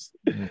almost.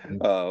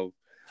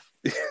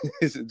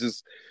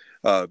 Just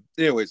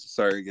anyways,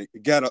 sorry,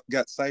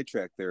 got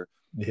sidetracked there.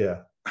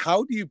 Yeah.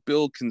 How do you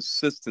build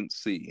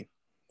consistency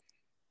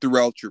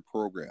throughout your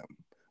program?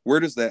 Where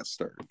does that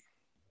start?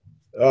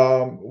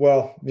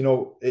 Well,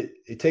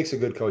 it takes a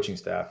good coaching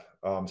staff.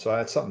 So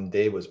that's something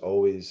Dave was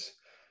always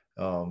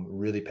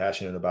really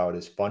passionate about,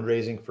 is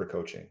fundraising for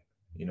coaching,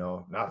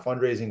 not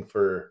fundraising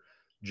for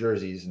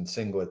jerseys and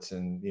singlets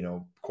and,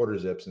 quarter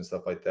zips and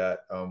stuff like that,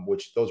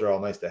 which those are all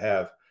nice to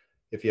have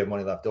if you have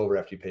money left over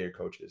after you pay your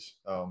coaches.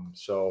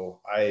 So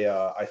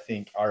I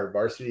think our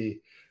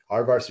varsity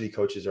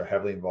coaches are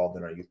heavily involved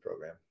in our youth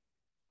program.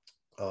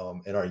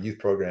 And our youth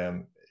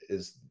program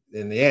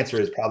and the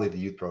answer is probably the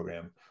youth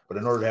program. But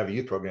in order to have a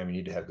youth program, you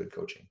need to have good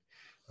coaching.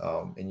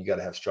 And you got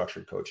to have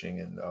structured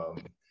coaching. And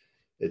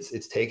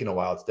it's taken a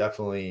while. It's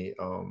definitely,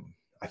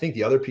 I think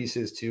the other piece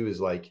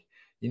is like,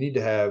 you need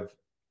to have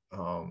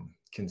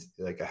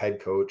like a head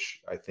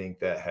coach, I think,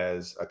 that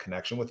has a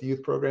connection with the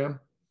youth program.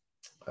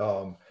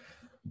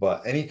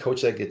 But any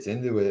coach that gets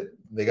into it,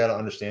 they got to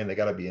understand they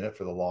got to be in it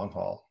for the long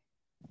haul.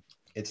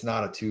 It's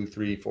not a 2,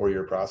 3, 4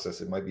 year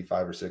process. It might be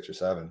 5 or 6 or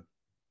 7,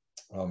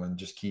 and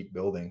just keep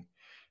building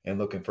and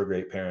looking for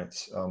great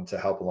parents to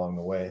help along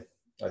the way.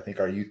 I think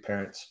our youth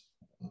parents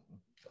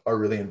are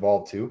really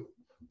involved too.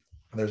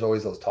 And there's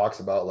always those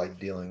talks about like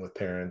dealing with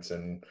parents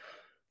and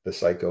the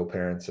psycho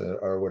parents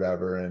or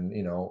whatever. And,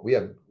 we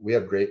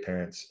have great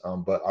parents,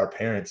 but our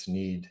parents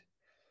need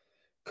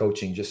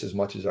coaching just as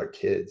much as our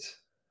kids.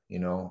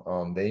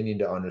 They need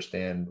to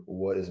understand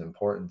what is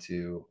important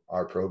to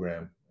our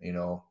program.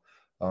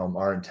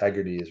 Our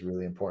integrity is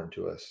really important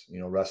to us,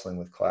 wrestling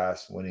with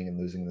class, winning and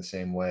losing the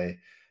same way.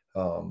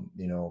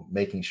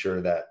 Making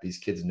sure that these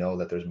kids know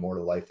that there's more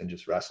to life than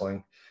just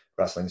wrestling.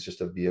 Wrestling is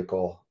just a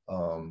vehicle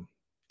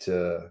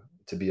to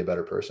be a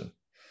better person.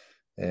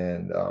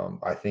 And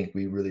I think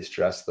we really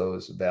stress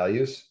those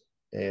values,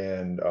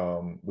 and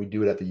we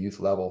do it at the youth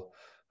level.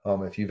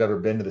 If you've ever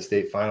been to the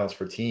state finals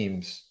for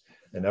teams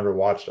and ever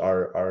watched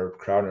our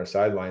crowd on our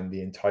sideline,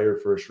 the entire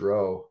first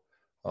row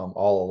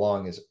all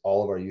along is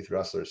all of our youth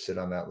wrestlers sit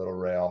on that little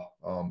rail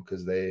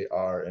because they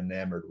are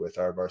enamored with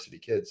our varsity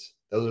kids.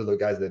 Those are the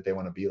guys that they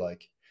want to be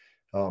like.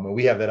 And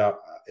we have that out.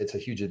 It's a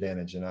huge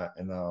advantage, and I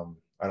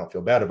don't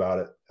feel bad about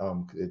it.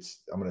 I'm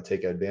going to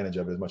take advantage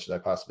of it as much as I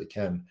possibly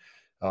can.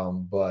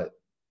 But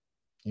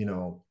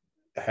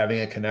having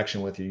a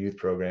connection with your youth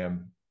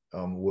program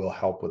will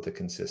help with the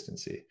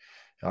consistency.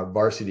 Our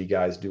varsity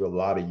guys do a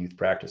lot of youth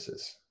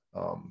practices.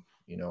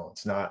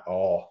 It's not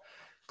all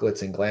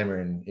glitz and glamour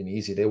and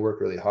easy. They work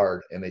really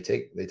hard, and they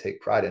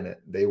take pride in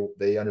it.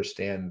 They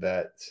understand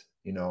that,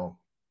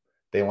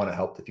 they want to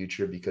help the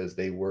future because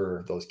they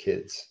were those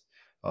kids.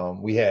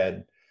 We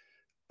had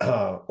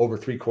over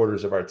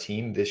 3/4 of our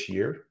team this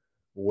year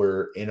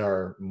were in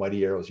our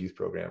Mighty Arrows youth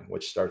program,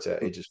 which starts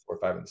at ages 4,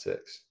 5, and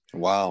 6.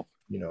 Wow.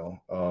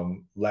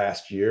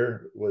 Last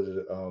year was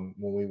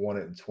when we won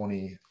it in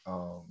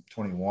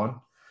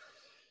 2021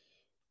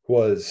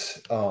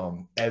 was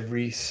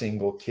every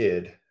single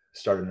kid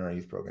started in our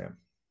youth program,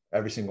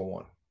 every single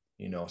one,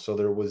 so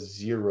there was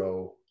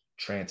zero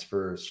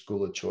transfer,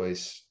 school of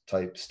choice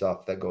type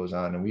stuff that goes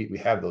on. And we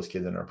have those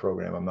kids in our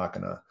program. I'm not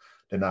going to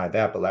deny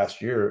that, but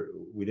last year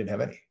we didn't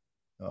have any.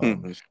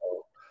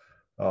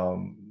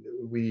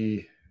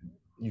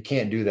 You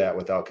can't do that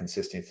without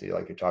consistency,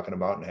 like you're talking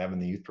about, and having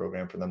the youth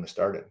program for them to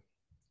start in,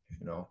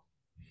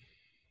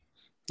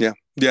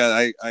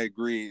 Yeah, I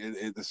agree.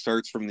 It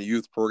starts from the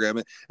youth program.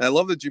 And I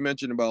love that you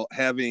mentioned about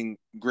having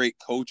great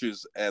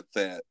coaches at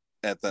that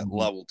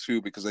level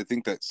too, because I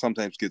think that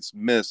sometimes gets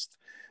missed,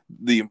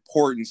 the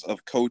importance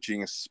of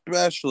coaching,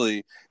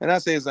 especially, and I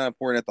say it's not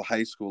important at the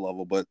high school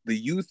level, but the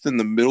youth and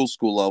the middle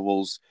school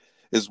levels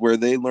is where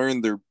they learn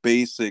their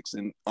basics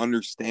and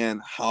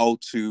understand how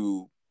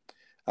to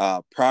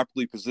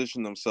properly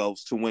position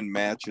themselves to win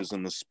matches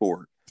in the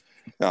sport,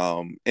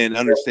 and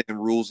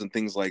understand rules and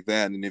things like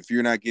that. And if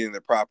you're not getting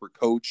the proper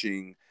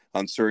coaching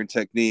on certain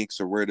techniques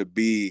or where to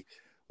be,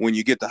 when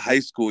you get to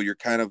high school, you're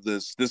kind of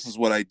this is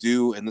what I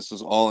do, and this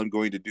is all I'm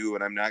going to do,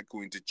 and I'm not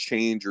going to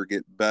change or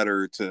get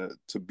better to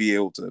be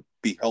able to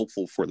be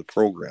helpful for the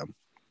program.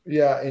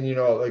 Yeah. And,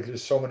 like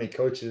there's so many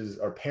coaches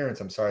or parents,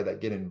 I'm sorry,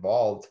 that get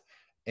involved.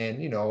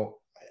 And,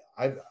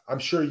 I'm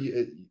sure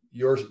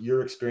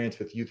your experience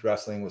with youth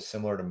wrestling was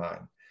similar to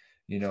mine,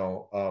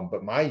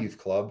 but my youth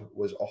club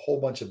was a whole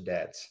bunch of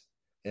dads,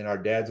 and our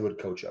dads would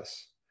coach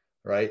us.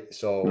 Right.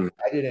 So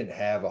I didn't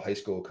have a high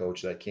school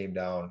coach that came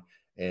down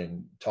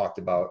and talked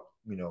about,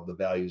 the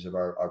values of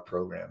our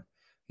program,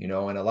 and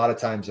a lot of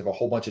times if a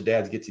whole bunch of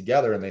dads get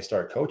together and they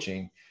start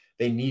coaching,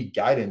 they need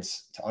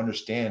guidance to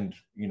understand,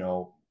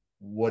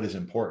 what is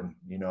important,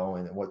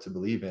 and what to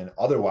believe in.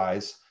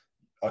 Otherwise,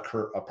 a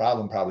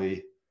problem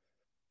probably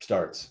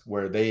starts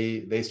where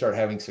they start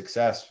having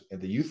success at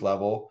the youth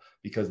level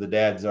because the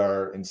dads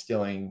are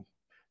instilling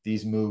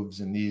these moves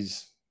and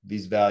these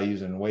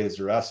values and ways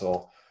to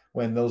wrestle,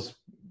 when those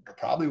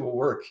probably will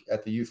work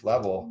at the youth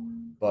level.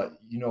 But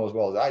as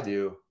well as I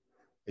do,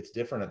 it's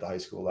different at the high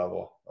school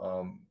level.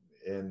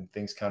 And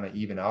things kind of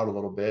even out a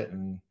little bit,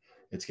 and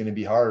it's going to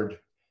be hard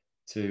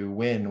to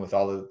win with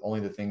only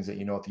the things that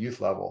at the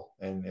youth level.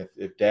 And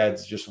if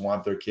dads just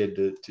want their kid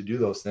to do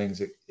those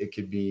things, it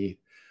could be,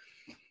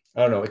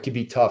 I don't know, it could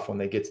be tough when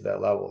they get to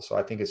that level. So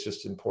I think it's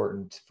just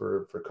important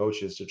for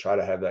coaches to try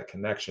to have that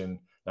connection,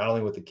 not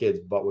only with the kids,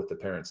 but with the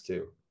parents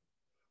too.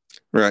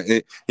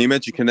 Right. You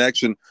mentioned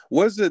connection.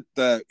 Was it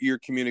your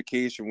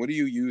communication? What do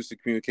you use to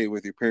communicate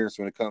with your parents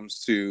when it comes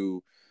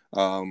to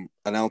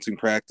announcing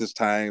practice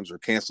times or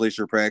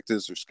cancellation of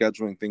practice or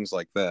scheduling things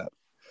like that?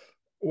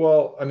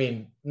 Well, I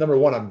mean, number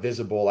one, I'm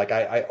visible. Like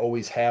I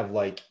always have,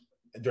 like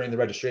during the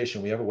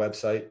registration, we have a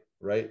website,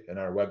 right? And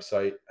our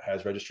website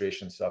has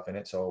registration stuff in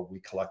it. So we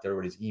collect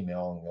everybody's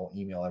email and we'll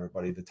email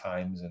everybody the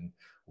times. And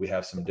we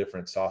have some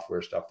different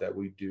software stuff that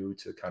we do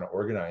to kind of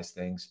organize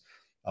things.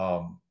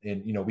 And,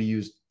 we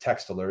use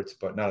text alerts,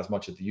 but not as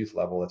much at the youth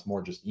level. It's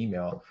more just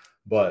email,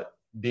 but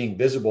being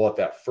visible at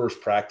that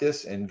first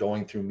practice and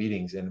going through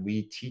meetings. And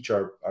we teach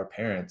our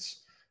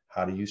parents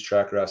how to use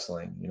track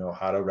wrestling,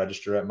 how to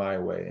register at My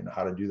Way and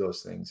how to do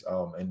those things.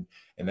 And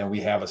then we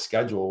have a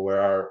schedule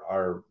where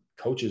our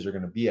coaches are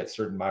going to be at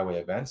certain My Way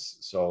events.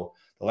 So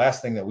the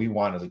last thing that we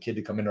want is a kid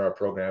to come into our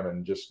program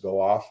and just go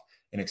off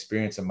and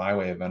experience a My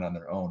Way event on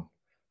their own.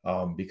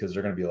 Because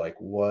they're going to be like,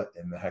 what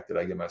in the heck did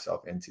I get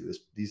myself into?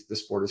 This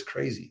sport is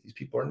crazy. These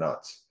people are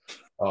nuts.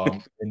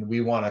 And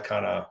we want to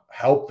kind of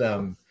help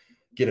them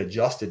get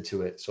adjusted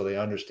to it. So they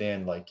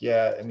understand, like,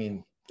 yeah, I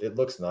mean, it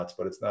looks nuts,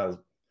 but it's not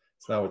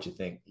what you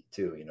think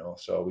too,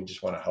 so we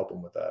just want to help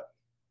them with that.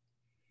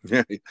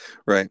 Yeah.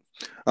 Right.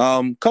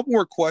 Couple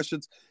more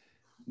questions.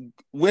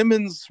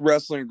 Women's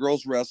wrestling,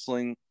 girls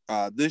wrestling,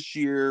 this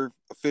year,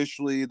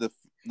 officially the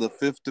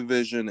 5th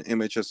division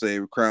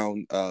MHSA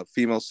crowned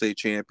female state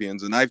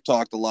champions. And I've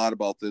talked a lot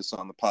about this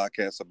on the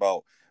podcast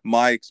about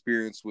my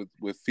experience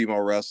with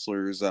female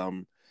wrestlers.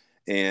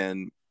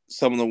 And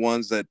some of the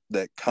ones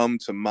that come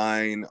to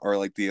mind are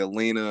like the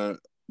Elena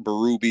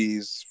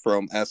Berubis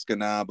from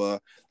Escanaba.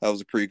 That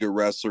was a pretty good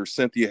wrestler.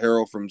 Cynthia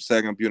Harrell from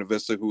Saginaw Buena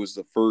Vista, who was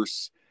the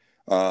first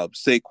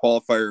state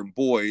qualifier in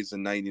boys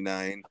in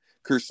 '99.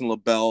 Kirsten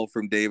LaBelle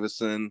from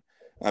Davison.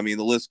 I mean,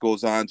 the list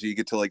goes on till you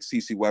get to like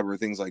CeCe Weber,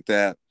 things like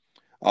that.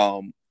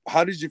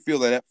 How did you feel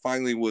that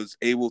finally was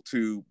able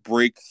to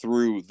break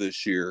through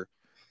this year,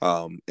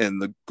 and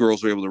the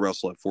girls were able to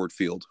wrestle at Ford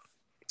Field?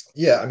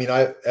 Yeah, I mean,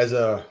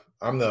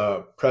 I'm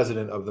the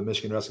president of the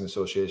Michigan Wrestling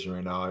Association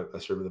right now. I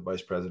serve as the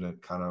vice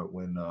president kind of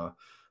when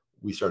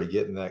we started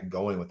getting that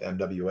going with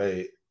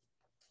MWA.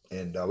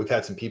 And we've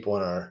had some people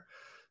in our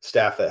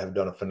staff that have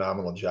done a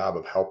phenomenal job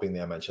of helping the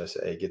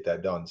MHSAA get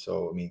that done.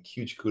 So, I mean,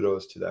 huge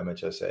kudos to the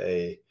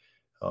MHSAA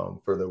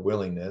for their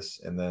willingness.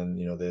 And then,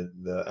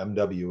 the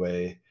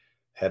MWA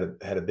had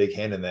a big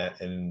hand in that.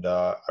 And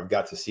I've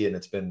got to see it, and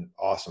it's been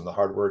awesome. The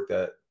hard work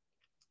that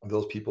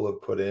those people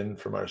have put in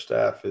from our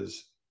staff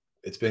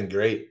it's been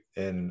great.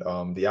 And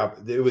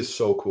it was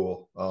so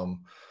cool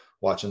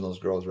watching those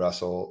girls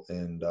wrestle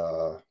and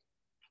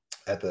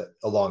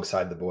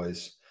alongside the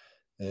boys.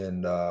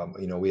 And,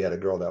 we had a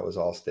girl that was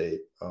all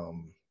state,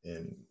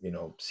 and,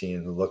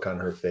 seeing the look on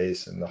her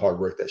face and the hard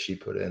work that she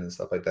put in and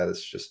stuff like that,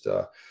 it's just,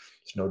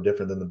 it's no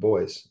different than the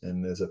boys.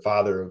 And as a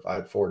father I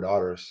have 4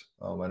 daughters.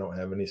 I don't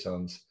have any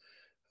sons.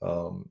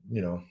 I'm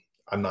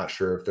not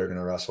sure if they're going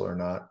to wrestle or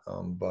not.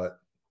 But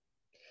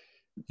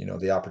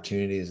the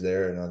opportunity is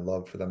there, and I'd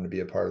love for them to be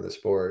a part of the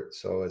sport.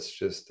 So it's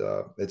just,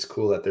 it's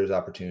cool that there's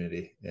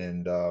opportunity,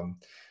 and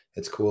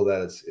it's cool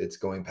that it's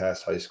going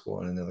past high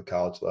school and into the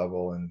college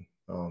level, and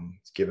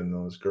it's giving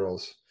those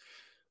girls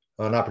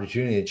an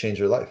opportunity to change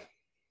their life.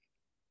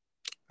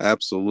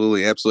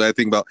 Absolutely. I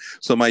think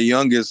my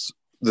youngest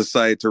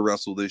decided to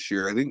wrestle this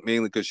year. I think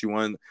mainly because she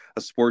wanted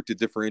a sport to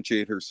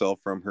differentiate herself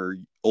from her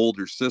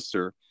older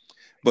sister.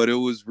 But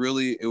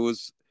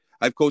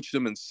I've coached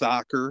them in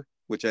soccer,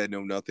 which I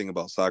know nothing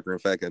about soccer. In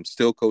fact, I'm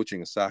still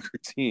coaching a soccer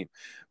team.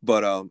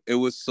 But it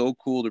was so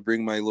cool to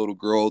bring my little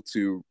girl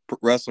to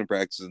wrestling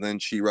practice, and then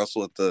she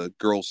wrestled at the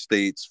girls'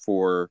 states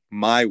for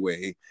my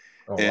way.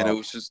 Oh, and wow. It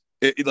was just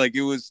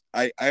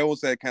I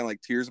almost had kind of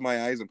like tears in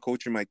my eyes. I'm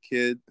coaching my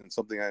kid, and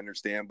something I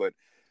understand, but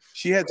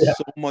she had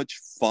so much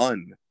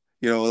fun.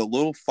 A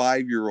little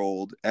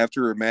 5-year-old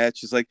after a match,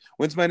 she's like,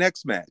 when's my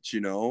next match?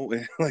 And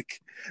like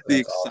the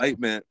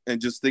excitement, awesome.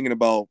 And just thinking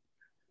about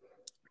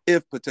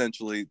if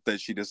potentially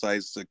that she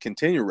decides to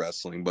continue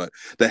wrestling, but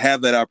to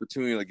have that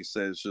opportunity, like you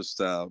said, is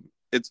just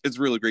it's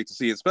really great to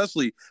see,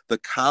 especially the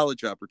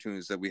college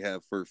opportunities that we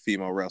have for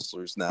female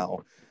wrestlers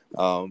now.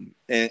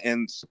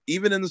 And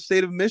even in the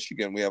state of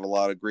Michigan, we have a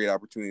lot of great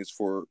opportunities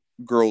for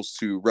girls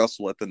to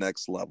wrestle at the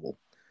next level.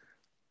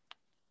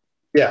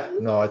 Yeah,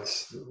 no,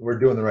 we're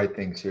doing the right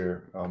things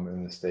here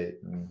in the state,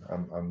 and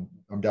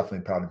I'm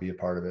definitely proud to be a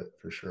part of it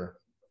for sure.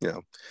 Yeah.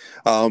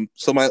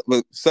 So my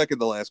second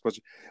to last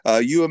question,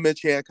 you and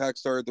Mitch Hancock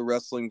started the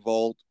Wrestling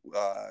Vault.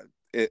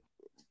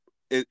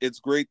 It's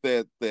great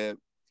that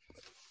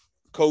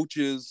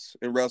coaches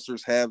and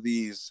wrestlers have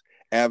these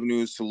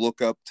avenues to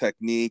look up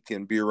technique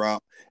and be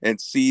around and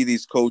see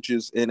these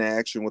coaches in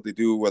action, what they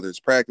do, whether it's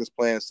practice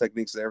plans,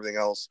 techniques, and everything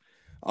else.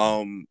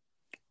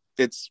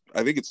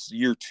 I think it's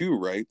year 2,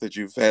 right, that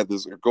you've had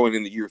this, or going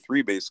into year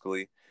 3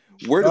 basically.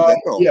 Where did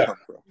that all come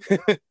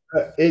from?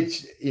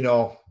 It's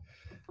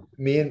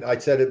I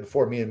said it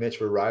before, me and Mitch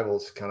were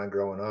rivals kind of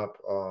growing up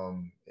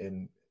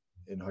in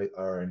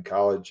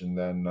college, and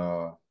then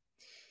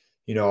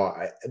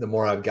the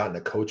more I've gotten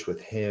to coach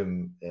with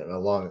him and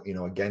along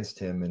against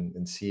him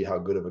and see how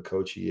good of a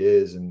coach he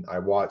is, and I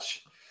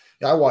watch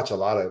a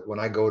lot of, when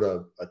I go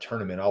to a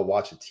tournament, I'll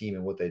watch a team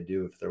and what they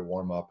do if they're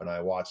warm up, and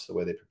I watch the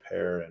way they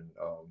prepare, and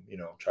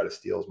try to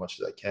steal as much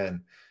as I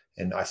can,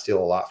 and I steal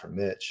a lot from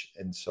Mitch.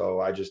 And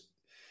so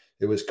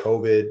it was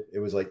COVID, it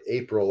was like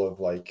April of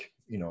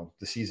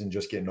the season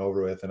just getting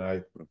over with, and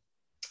I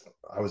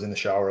was in the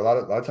shower. A lot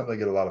of times I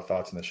get a lot of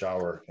thoughts in the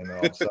shower, and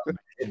all of a sudden it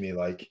hit me,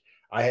 like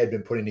I had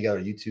been putting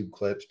together YouTube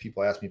clips.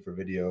 People asked me for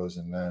videos,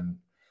 and then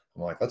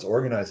I'm like, let's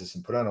organize this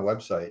and put it on a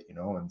website,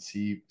 and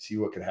see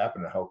what could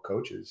happen to help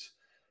coaches.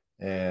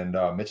 And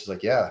Mitch is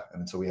like, yeah.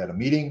 And so we had a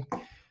meeting,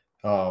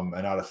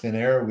 and out of thin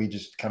air, we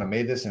just kind of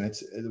made this, and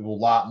it's a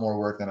lot more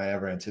work than I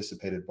ever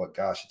anticipated. But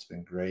gosh, it's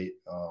been great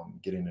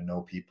getting to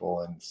know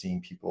people and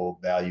seeing people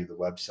value the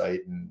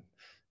website and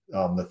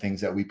the things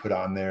that we put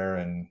on there.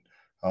 And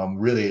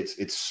really,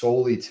 it's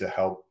solely to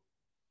help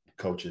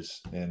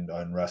coaches and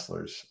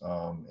wrestlers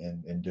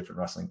and different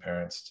wrestling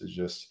parents to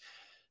just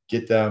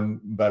get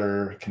them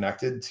better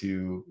connected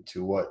to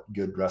what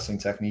good wrestling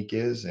technique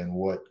is and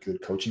what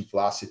good coaching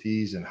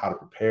philosophies and how to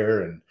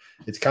prepare. And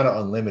it's kind of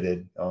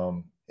unlimited.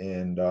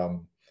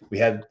 We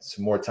had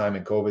some more time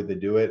in COVID to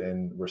do it,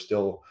 and we're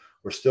still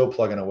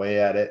plugging away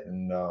at it.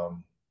 And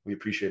we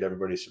appreciate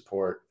everybody's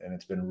support, and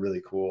it's been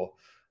really cool.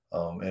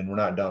 And we're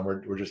not done.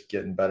 We're just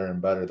getting better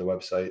and better. The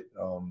website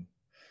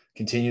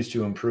continues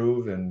to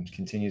improve and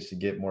continues to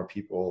get more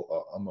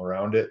people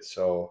around it.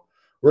 So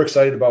we're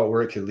excited about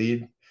where it could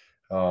lead.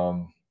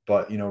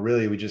 But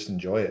really, we just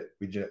enjoy it.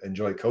 We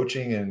enjoy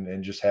coaching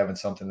and just having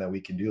something that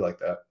we can do like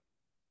that.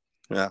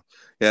 Yeah,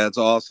 it's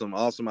awesome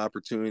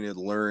opportunity to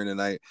learn,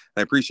 and I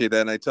appreciate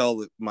that. And I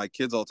tell my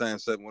kids all the time, I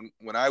said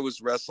when I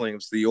was wrestling, it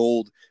was the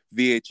old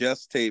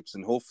VHS tapes,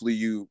 and hopefully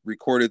you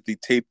recorded the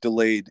tape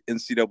delayed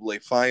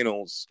NCAA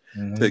finals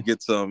to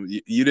get some.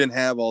 You didn't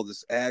have all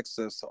this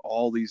access to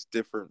all these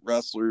different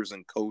wrestlers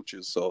and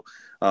coaches, so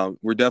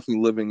we're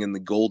definitely living in the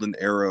golden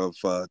era of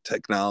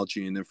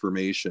technology and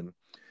information.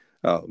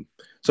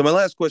 So my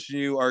last question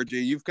to you, RJ,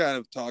 you've kind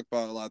of talked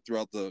about a lot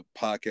throughout the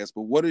podcast,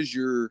 but what is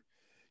your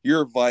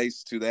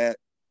advice to that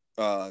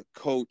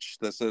coach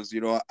that says,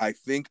 I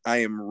think I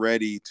am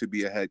ready to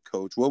be a head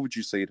coach? What would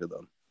you say to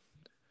them?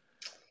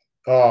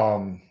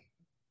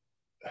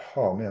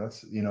 Oh man,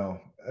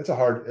 it's a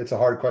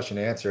hard question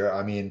to answer.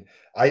 I mean,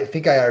 I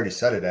think I already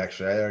said it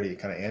actually. I already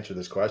kind of answered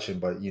this question,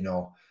 but you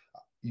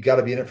got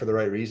to be in it for the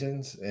right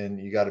reasons, and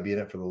you got to be in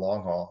it for the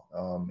long haul.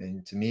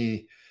 And to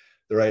me,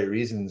 the right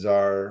reasons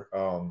are,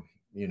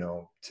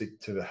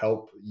 to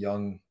help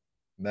young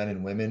men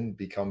and women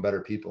become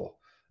better people.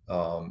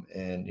 And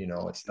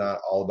it's not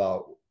all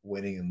about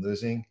winning and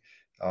losing.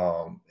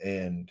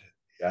 And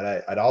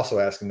I'd also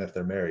ask them if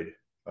they're married.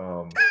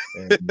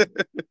 And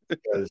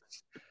because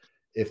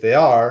if they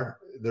are,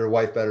 their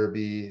wife better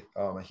be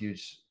a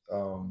huge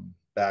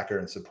backer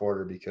and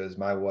supporter, because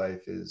my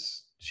wife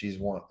she's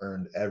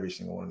earned every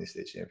single one of these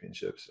state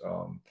championships.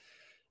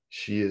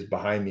 She is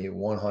behind me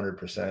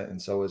 100%,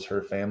 and so is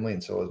her family,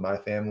 and so is my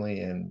family.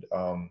 And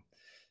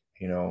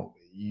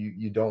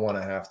you don't want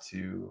to have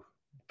to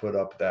put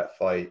up that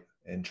fight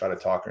and try to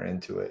talk her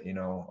into it.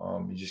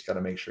 You just got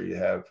to make sure you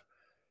have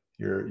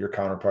your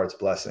counterpart's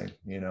blessing,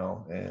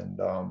 and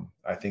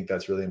I think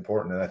that's really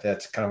important. And I think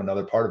that's kind of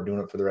another part of doing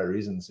it for the right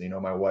reasons.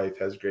 My wife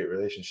has great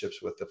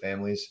relationships with the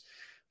families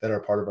that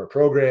are part of our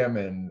program.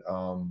 And,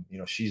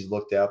 she's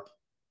looked up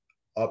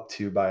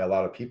to by a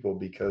lot of people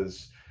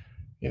because,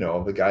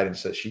 the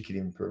guidance that she could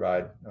even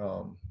provide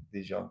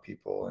these young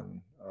people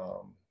and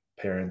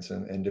parents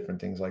and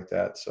different things like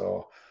that.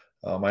 So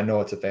I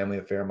know it's a family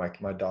affair.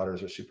 My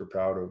daughters are super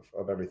proud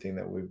of everything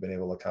that we've been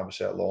able to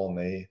accomplish at Lowell,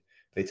 and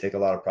they take a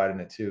lot of pride in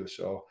it too.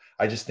 So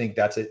I just think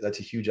that's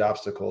a huge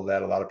obstacle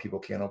that a lot of people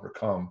can't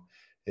overcome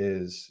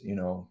is,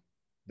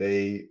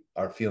 they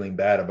are feeling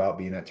bad about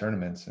being at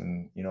tournaments,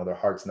 and, their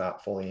heart's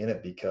not fully in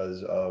it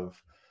because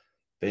of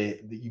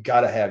you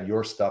got to have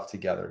your stuff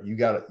together. You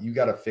got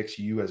to fix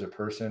you as a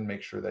person,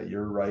 make sure that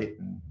you're right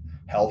and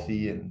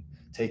healthy and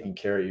taking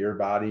care of your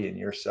body and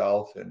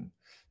yourself, and,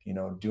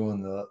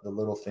 doing the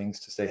little things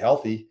to stay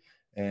healthy,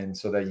 and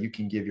so that you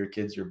can give your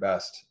kids your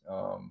best.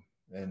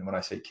 And when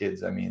I say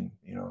kids, I mean,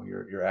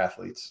 your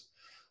athletes.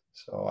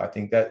 So I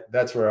think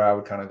that's where I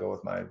would kind of go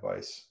with my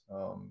advice,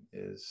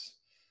 is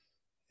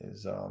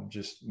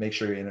just make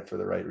sure you're in it for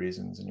the right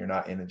reasons, and you're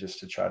not in it just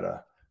to try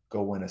to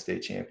go win a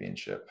state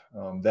championship.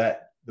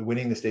 That the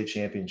winning the state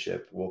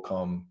championship will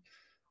come,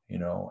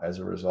 as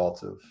a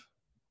result of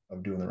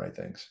doing the right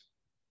things.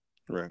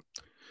 Right.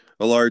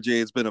 Well,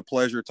 RJ, it's been a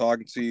pleasure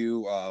talking to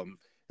you.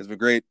 It's been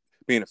great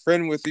being a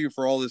friend with you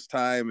for all this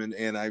time,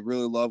 and I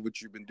really love what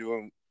you've been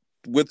doing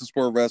with the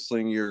sport of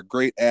wrestling. You're a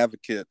great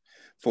advocate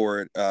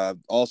for it.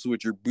 Also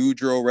with your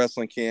Boudreaux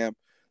wrestling camp,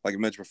 like I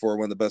mentioned before,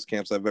 one of the best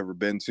camps I've ever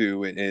been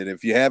to. And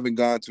if you haven't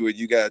gone to it,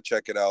 you got to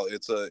check it out.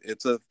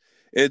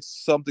 It's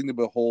something to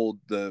behold,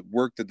 the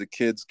work that the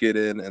kids get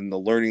in and the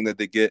learning that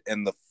they get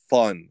and the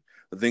fun,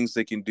 the things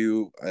they can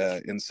do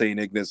in St.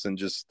 Ignace, and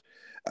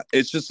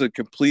it's just a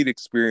complete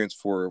experience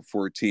for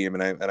a team.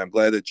 And I'm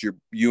glad that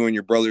you and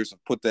your brothers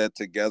have put that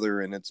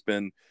together, and it's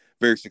been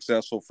very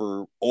successful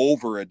for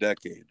over a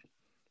decade.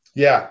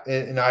 Yeah.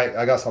 And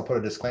I guess I'll put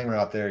a disclaimer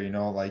out there,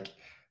 like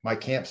my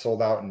camp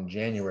sold out in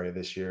January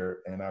this year,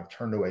 and I've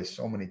turned away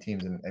so many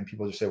teams, and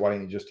people just say, why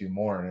don't you just do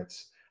more? And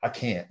I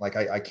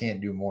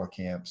can't do more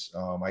camps.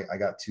 I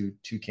got two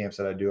camps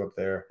that I do up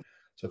there.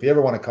 So if you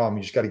ever want to come,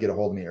 you just got to get a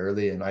hold of me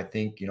early. And I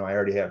think, I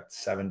already have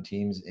 7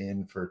 teams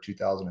in for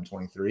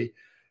 2023.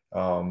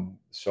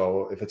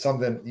 So if it's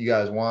something you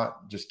guys want,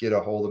 just get a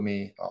hold of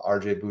me,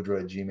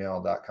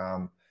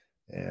 rjboudreaux@gmail.com.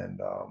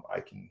 And I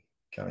can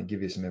kind of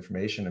give you some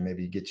information and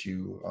maybe get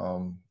you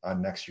on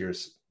next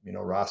year's,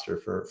 roster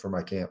for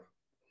my camp.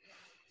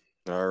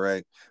 All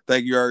right.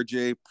 Thank you,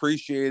 RJ.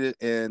 Appreciate it,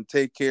 and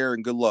take care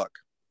and good luck.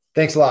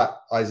 Thanks a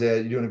lot,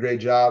 Isaiah. You're doing a great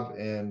job,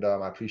 and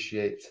I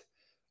appreciate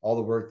all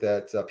the work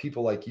that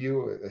people like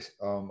you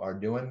are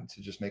doing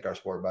to just make our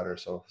sport better.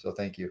 So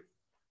thank you.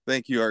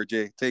 Thank you,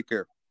 RJ. Take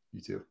care.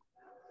 You too.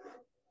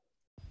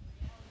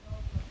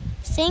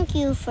 Thank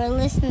you for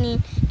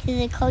listening to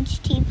the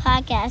Coach T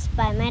podcast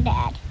by my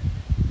dad.